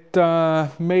 et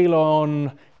meil on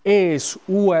ees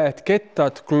uued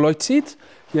kettad, klotsid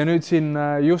ja nüüd siin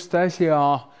just äsja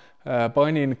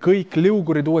panin kõik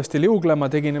liugurid uuesti liuglema,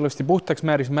 tegin ilusti puhtaks,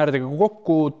 määrisin määrdega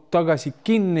kokku, tagasi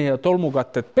kinni ja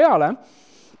tolmukatted peale.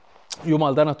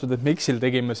 Jumal tänatud, et me X-il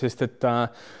tegime, sest et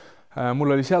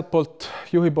mul oli sealt poolt,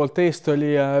 juhi poolt eest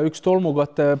oli üks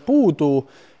tolmukate puudu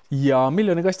ja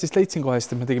miljoni kastist leidsin kohe,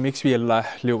 sest et me tegime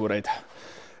X5 liugureid.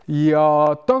 Ja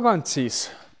tagant siis,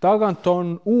 tagant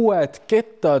on uued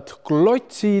kettad,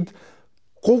 klotsid,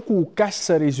 kogu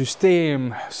kässari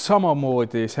süsteem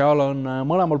samamoodi, seal on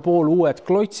mõlemal pool uued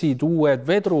klotsid, uued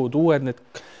vedrud, uued need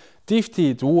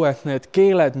tiftid, uued need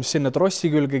keeled, mis sinna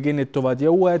trossi külge kinnituvad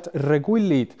ja uued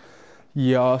regullid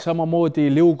ja samamoodi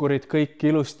liugurid kõik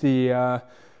ilusti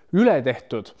üle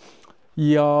tehtud.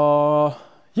 Ja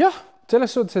jah,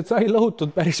 selles suhtes, et sai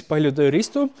lõhutud päris palju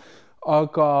tööriistu,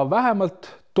 aga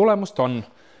vähemalt tulemust on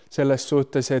selles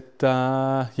suhtes, et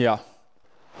jah.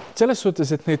 Selles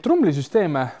suhtes, et neid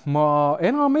trumlisüsteeme ma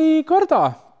enam ei karda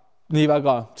nii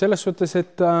väga. Selles suhtes,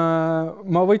 et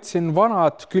ma võtsin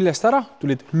vanad küljest ära,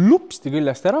 tulid lupsti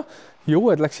küljest ära ja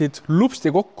uued läksid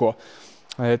lupsti kokku.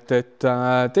 Et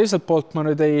teiselt poolt ma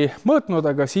nüüd ei mõõtnud,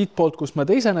 aga siit poolt, kus ma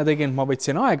teisena tegin, ma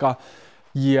võtsin aega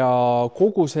ja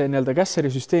kogu see nii-öelda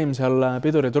kässari süsteem seal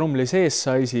piduritrumli sees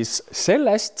sai siis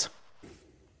sellest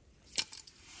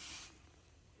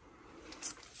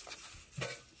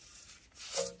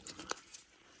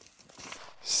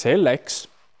selleks,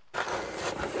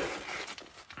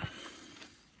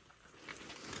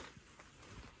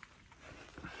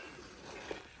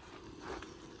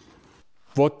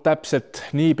 vot täpselt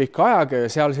nii pikka ajaga ja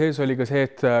seal sees oli ka see,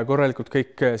 et korralikult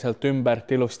kõik sealt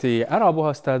ümbert ilusti ära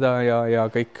puhastada ja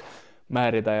kõik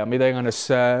määrida ja mida iganes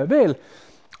veel.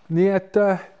 Nii et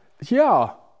jaa,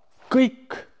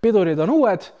 kõik pidurid on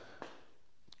uued,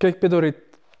 kõik pidurid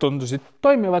tundusid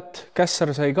toimivat,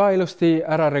 kässar sai ka ilusti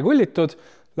ära regullitud,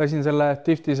 lasin selle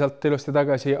tifti sealt ilusti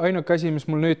tagasi. Ainuke asi, mis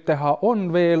mul nüüd teha on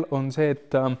veel, on see,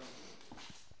 et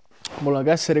mul on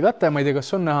kässari kate, ma ei tea,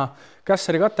 kas on näha,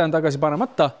 kässari kate on tagasi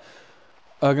panemata,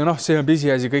 aga noh, see on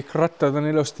pisiasi, kõik rattad on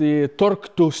ilusti tork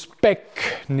to spec,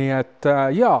 nii et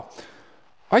jaa,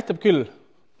 aitab küll,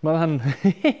 ma tahan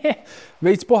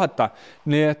veits puhata,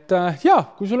 nii et jaa,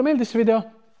 kui sulle meeldis see video,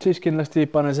 siis kindlasti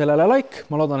pane sellele like,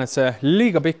 ma loodan, et see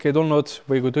liiga pikk ei tulnud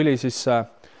või kui tuli, siis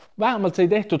vähemalt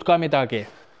sai tehtud ka midagi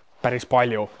päris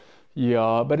palju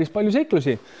ja päris palju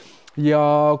seiklusi. Ja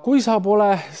kui sa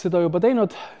pole seda juba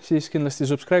teinud, siis kindlasti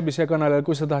subscribe siia kanalile,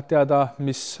 kui sa tahad teada,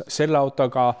 mis selle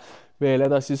autoga veel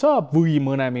edasi saab või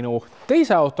mõne minu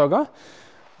teise autoga.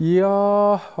 Ja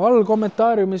all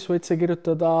kommentaariumis võid sa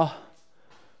kirjutada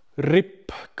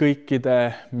RIP kõikide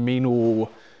minu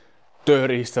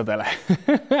tööriistadele.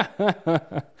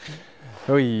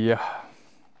 Oi jah.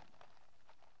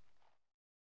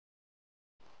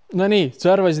 No nii,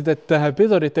 sa arvasid, et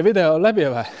pidurite video on läbi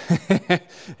või?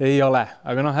 Ei ole,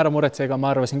 aga noh, ära muretse, ega ma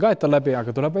arvasin ka, et on läbi,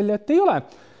 aga tuleb välja, et ei ole.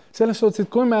 Selles suhtes,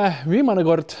 et kui me viimane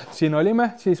kord siin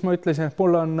olime, siis ma ütlesin, et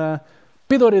mul on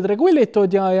pidurid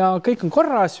regullitud ja kõik on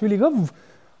korras, ülikõv.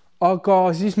 Aga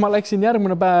siis ma läksin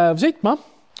järgmine päev sõitma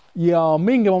ja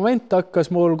mingi moment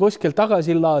hakkas mul kuskil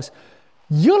tagasillas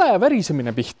jõle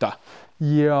värisemine pihta.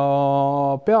 Ja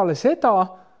peale seda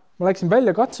ma läksin välja,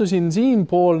 katsusin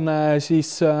siinpoolne,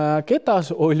 siis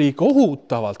ketas oli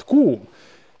kohutavalt kuum.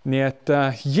 Nii et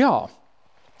jaa,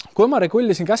 kui ma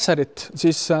regullisin kässarit,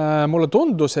 siis mulle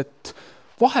tundus, et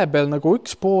vahepeal nagu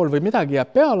üks pool või midagi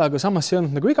jääb peale, aga samas see on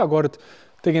nagu iga kord.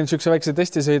 Tegin sükse väikse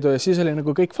testisõidu ja siis oli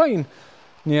nagu kõik fine.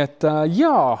 Nii et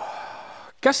jaa,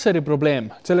 kässari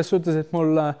probleem. Selles suhtes, et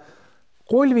mul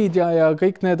kolvid ja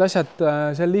kõik need asjad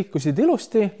seal liikusid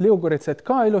ilusti, liugurid said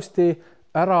ka ilusti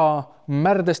ära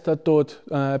märdestatud,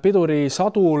 piduri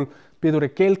sadul, piduri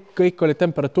kelk, kõik olid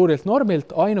temperatuurilt normilt.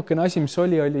 Ainukene asi, mis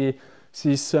oli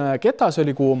siis ketas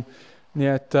oli kuum. Nii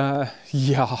et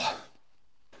jaa.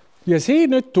 Ja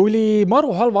siin nüüd tuli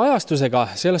maru halva ajastusega,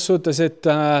 selles suhtes, et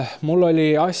mul oli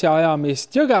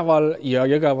asjaajamist Jõgeval ja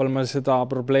Jõgeval ma seda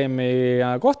probleemi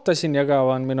kohtasin.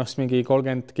 Jõgeva on minust mingi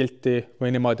 30 kilti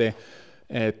või niimoodi.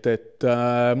 Et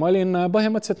ma olin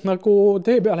põhimõtteliselt nagu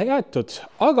tee peale jäetud,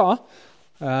 aga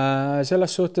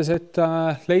selles suhtes, et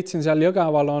leidsin seal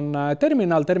Jõgeval on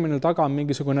terminal taga on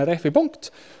mingisugune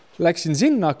rehvipunkt. Läksin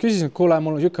sinna, küsisin, et kuule,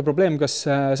 mul on niisugune probleem, kas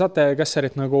saate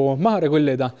kässarit nagu maha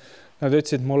regullida. Nad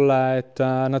ütlesid mulle, et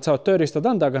nad saavad tööriistad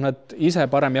anda, aga nad ise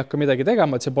parem ei hakka midagi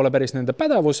tegema, et see pole päris nende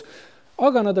pädevus.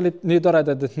 aga nad olid nii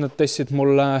toredad, et nad tõstsid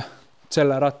mulle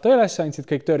selle ratta üles, andsid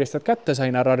kõik tööriistad kätte,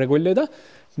 sain ära regullida.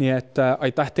 Nii et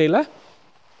aitäh teile.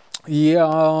 Ja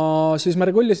siis ma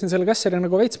regullisin selle kässeri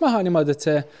nagu veits maha niimoodi, et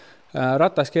see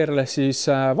ratas keerles siis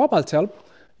vabalt seal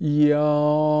ja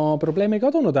probleemi ei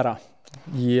kadunud ära.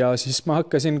 Ja siis ma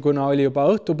hakkasin, kuna oli juba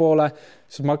õhtupoole,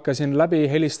 siis ma hakkasin läbi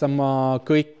helistama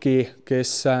kõiki,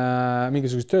 kes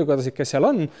mingisugused töökodasid, kes seal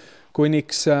on,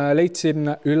 kuniks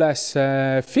leidsin üles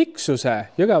fiksuse,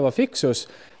 Jõgeva fiksus,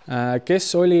 kes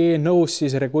oli nõus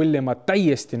siis regullima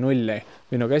täiesti nulli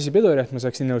minu käsipiduri, et ma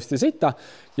saaksin ilusti sõita.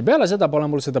 Ja peale seda pole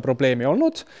mul seda probleemi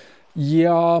olnud.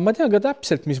 Ja ma tean ka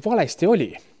täpselt, mis valesti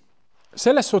oli.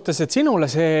 Selles suhtes, et sinule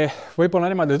see võib-olla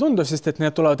niimoodi tundus, sest et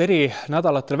need tulevad eri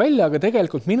nädalatel välja, aga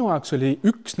tegelikult minu jaoks oli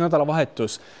üks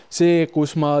nädalavahetus. See,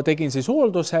 kus ma tegin siis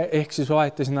hoolduse, ehk siis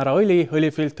vahetasin ära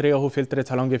õlifiltri, õhufiltri,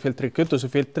 salongifiltri,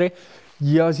 kütusefiltri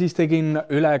ja siis tegin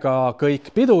üle ka kõik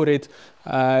pidurid,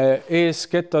 ees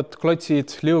kettad,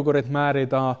 klotsid, liugurid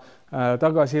määrida,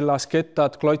 tagasillas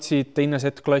kettad, klotsid, teine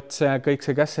set klotse, kõik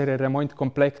see kässeri remont,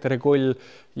 komplekt, regull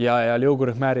ja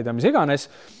liugurid määrida, mis iganes.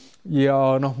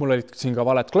 Ja noh, mul olid siin ka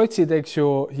valed klotsid, eks ju,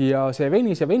 ja see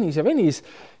venis ja venis ja venis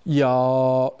ja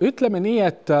ütleme nii,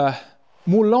 et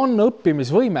mul on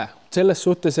õppimisvõime selles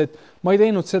suhtes, et ma ei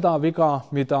teinud seda viga,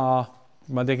 mida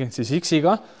ma tegin siis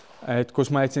X-iga, et kus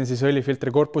ma jätsin siis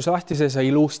õlifiltri korpus lahti, see sai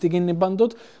ilusti kinni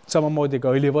pandud, samamoodi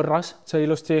ka õlivõrras sai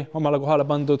ilusti omale kohale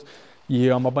pandud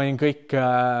ja ma panin kõik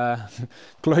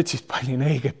klotsid panin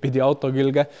õiget pidi auto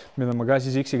külge, mida ma ka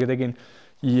siis X-iga tegin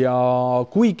ja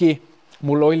kuigi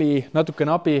mul oli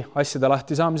natukene abi asjade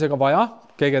lahti saamisega vaja,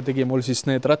 keegi tegi mul siis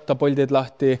need rattapoldid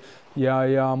lahti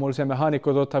ja mul see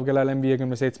mehaaniku tuttav, kellel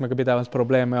M57-ga pidevalt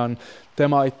probleeme on,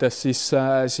 tema aitas siis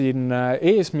siin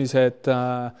eesmised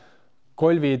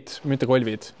kolvid, mitte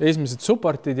kolvid, eesmised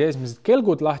supportid ja eesmised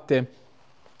kelgud lahti,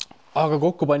 aga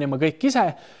kokku panime kõik ise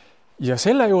ja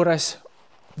selle juures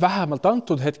vähemalt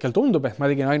antud hetkel tundub, et ma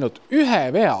tegin ainult ühe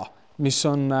vea, mis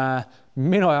on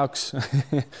minu jaoks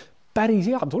päris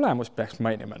hea tulemus peaks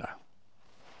mainimine.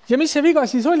 Ja mis see viga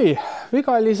siis oli?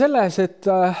 Viga oli selles, et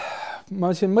ma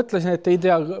siin mõtlesin, et ei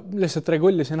tea, lihtsalt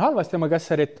regullisin halvasti oma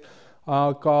kässerit,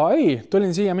 aga ei,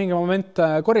 tulin siia mingi moment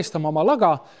koristama oma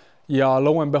laga ja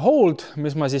low and behold,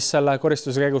 mis ma siis selle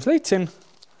koristuse käigus leidsin,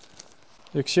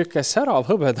 üks jõke särav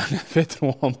hõbedane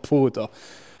vedru on puudu.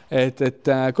 Et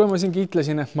kui ma siin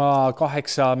kiitlesin, et ma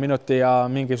 8 minuti ja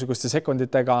mingisuguste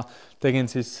sekunditega tegin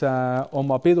siis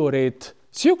oma pidurid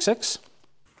siukseks,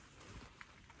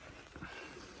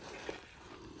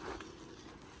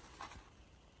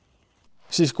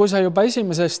 siis kui sa juba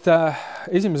esimesest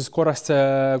korrast,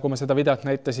 kui ma seda videot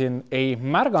näitasin, ei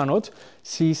märganud,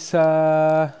 siis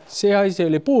see asi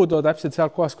oli puudu täpselt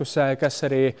sealt kohast, kus see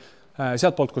kässeri,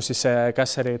 sealt poolt, kus siis see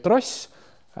kässeri tross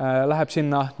läheb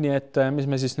sinna, nii et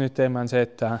mis me siis nüüd teeme on see,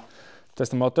 et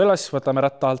tõstame auto üles, võtame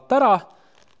ratta alt ära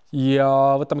ja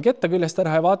võtame ketta küljest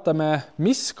ära ja vaatame,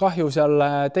 mis kahju seal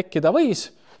tekkida võis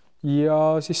ja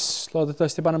siis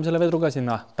loodetavasti paneme selle vedru ka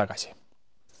sinna tagasi.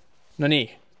 No nii,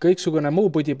 kõiksugune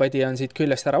muu pudipadi on siit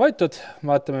küljest ära võetud,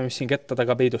 vaatame, mis siin ketta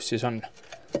taga peidus siis on.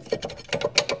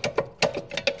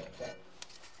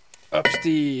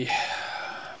 Õpsti,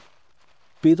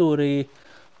 piduri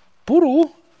puru,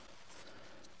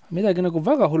 midagi nagu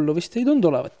väga hullu vist ei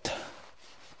tundu olevat.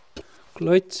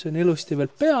 Klots on ilusti veel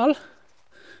peal.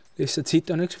 Lihtsalt siit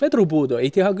on üks vedru puudu,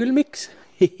 ei tea küll miks.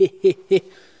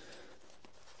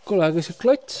 Kuule, aga see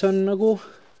klots on nagu,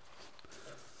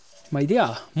 ma ei tea,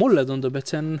 mulle tundub,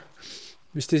 et see on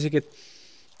vist isegi, et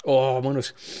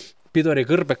mõnus piduri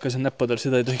kõrbekas on näppudel,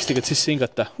 seda ei tohiks tegelikult sisse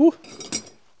hingata.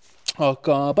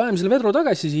 Aga paneme selle vedru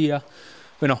tagasi siia,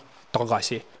 või noh,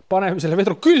 tagasi, paneme selle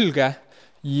vedru külge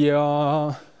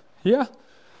ja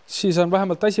siis on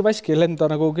vähemalt asi vaski lenda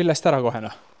nagu küljest ära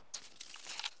kohena.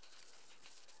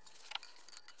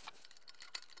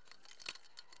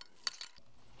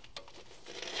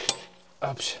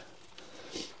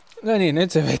 No nii, nüüd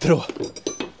see vedru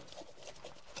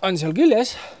on seal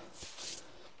küljes,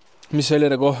 mis oli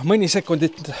nagu mõni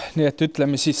sekundit, nii et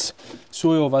ütleme siis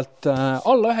sujuvalt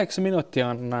alla 9 minuti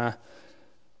on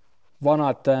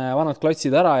vanad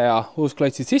klotsid ära ja uus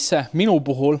klotsid sisse. Minu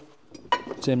puhul,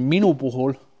 see on minu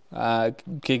puhul,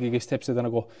 keegi, kes teeb seda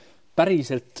nagu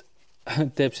päriselt,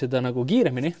 teeb seda nagu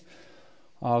kiiremini,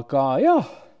 aga jah,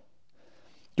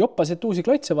 joppas, et uusi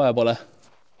klotse vaja pole.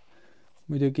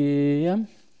 Muidugi jah,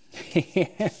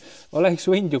 oleks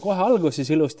võinud ju kohe alguses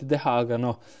ilusti teha, aga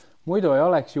noh, muidu ei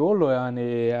oleks ju ULLJAANi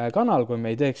kanal, kui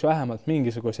me ei teeks vähemalt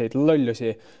mingisuguseid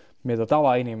lollusi, mida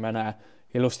tavainimene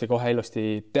ilusti kohe ilusti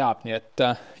teab. Nii et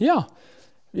jaa,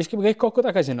 viskame kõik kokku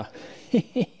tagasi. No.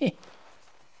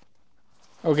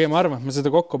 Okei, ma arvan, et ma seda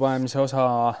kokkupanemise osa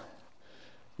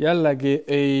jällegi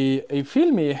ei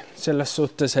filmi selles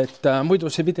suhtes, et muidu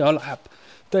see video läheb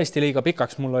tõesti liiga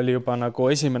pikaks. Mul oli juba nagu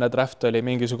esimene draft oli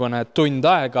mingisugune tund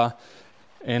aega,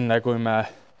 enne kui me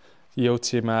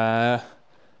jõudsime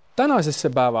tänasesse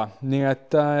päeva. Nii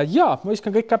et jaa, ma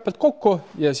viskan kõik käppelt kokku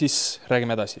ja siis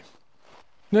räägime edasi.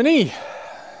 No nii,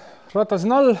 ratas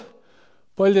on all,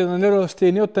 poldid on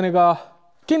ilusti Newtoniga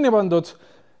kinni pandud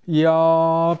ja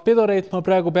pidureid ma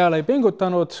praegu peale ei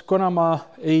pingutanud, kuna ma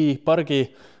ei pargi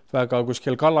väga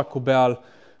kuskil kallaku peal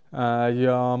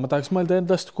ja ma tahaks mõelda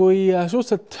endast kui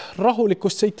suhteliselt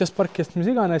rahulikust sõitjast parkijast, mis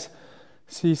iganes,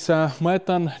 siis ma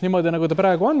jätan niimoodi, nagu ta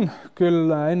praegu on, küll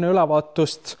enne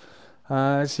ülevaatust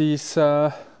siis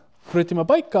krutime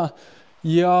paika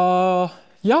ja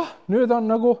jah, nüüd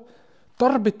on nagu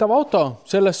tarbitav auto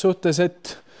selles suhtes,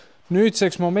 et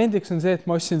nüüdseks momendiks on see, et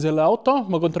ma ostsin selle auto,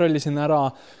 ma kontrollisin ära,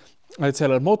 et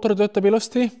sellel mootor töötab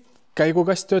ilusti,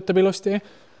 käigukast töötab ilusti,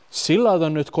 sillad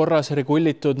on nüüd korras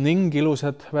regullitud ning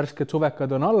ilusad värsked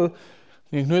suvekad on all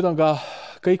ning nüüd on ka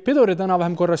kõik pidurid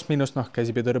enam-vähem korras, miinus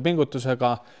käsipiduri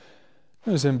pingutusega.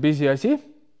 See on pisiasi.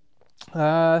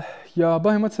 Ja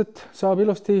põhimõtteliselt saab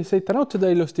ilusti sõita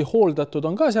nautida, ilusti hooldatud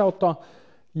on ka see auto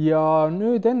ja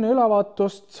nüüd enne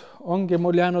ülevaatust ongi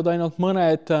mul jäänud ainult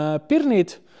mõned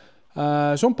pirnid.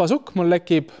 Sumpasukk mul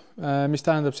lekib, mis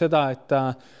tähendab seda, et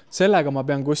sellega ma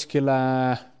pean kuskile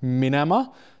minema,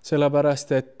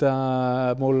 sellepärast, et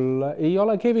mul ei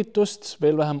ole keevitust,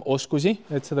 veel vähem oskusi,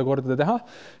 et seda korda teha.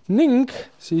 Ning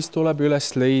siis tuleb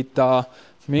üles leida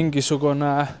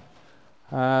mingisugune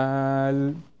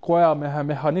kojamehe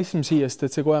mehhanism siiest,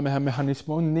 et see kojamehe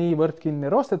mehhanism on niivõrd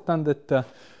kinni roostetanud, et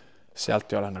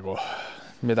sealt ei ole nagu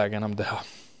midagi enam teha.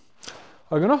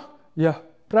 Aga jah.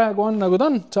 Praegu on nagu ta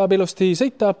on, saab ilusti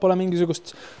sõita, pole mingisugust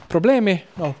probleemi.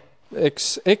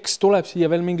 Eks tuleb siia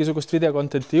veel mingisugust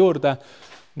videokontenti juurde.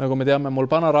 Nagu me teame, mul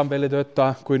panoraam veel ei tööta.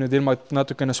 Kui nüüd ilmad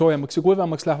natukene soojemaks ja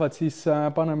kuivamaks lähevad, siis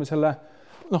paneme selle,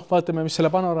 vaatame, mis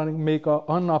selle panoraamiga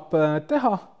annab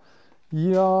teha.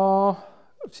 Ja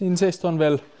siin seest on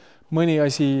veel mõni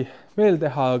asi veel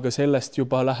teha, aga sellest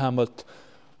juba lähemalt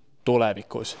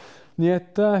tulevikus. Nii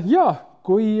et jaa,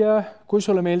 kui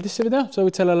sulle meeldis see video, sa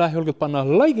võid sellele julgelt panna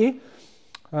like'i.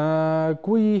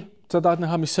 Kui sa tahad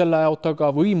näha, mis selle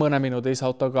autoga või mõne minu teise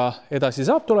autoga edasi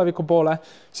saab tuleviku poole,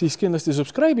 siis kindlasti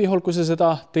subscribe'i, kui sa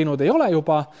seda teinud ei ole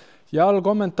juba. Ja all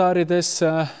kommentaarides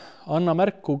anna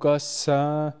märku, kas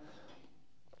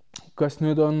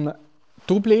nüüd on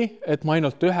tubli, et ma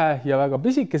ainult ühe ja väga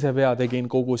pisikese vea tegin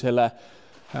kogu selle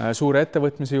suure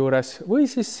ettevõtmise juures või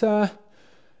siis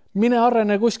mine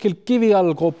arene kuskil kivi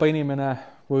all koopa inimene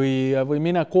või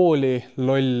mine kooli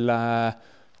loll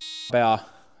pea,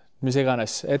 mis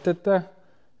iganes. Et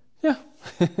jah,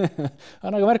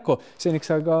 anna ka märku.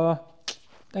 Seniks aga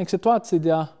tänks, et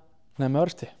vaatasid ja näeme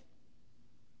varsti.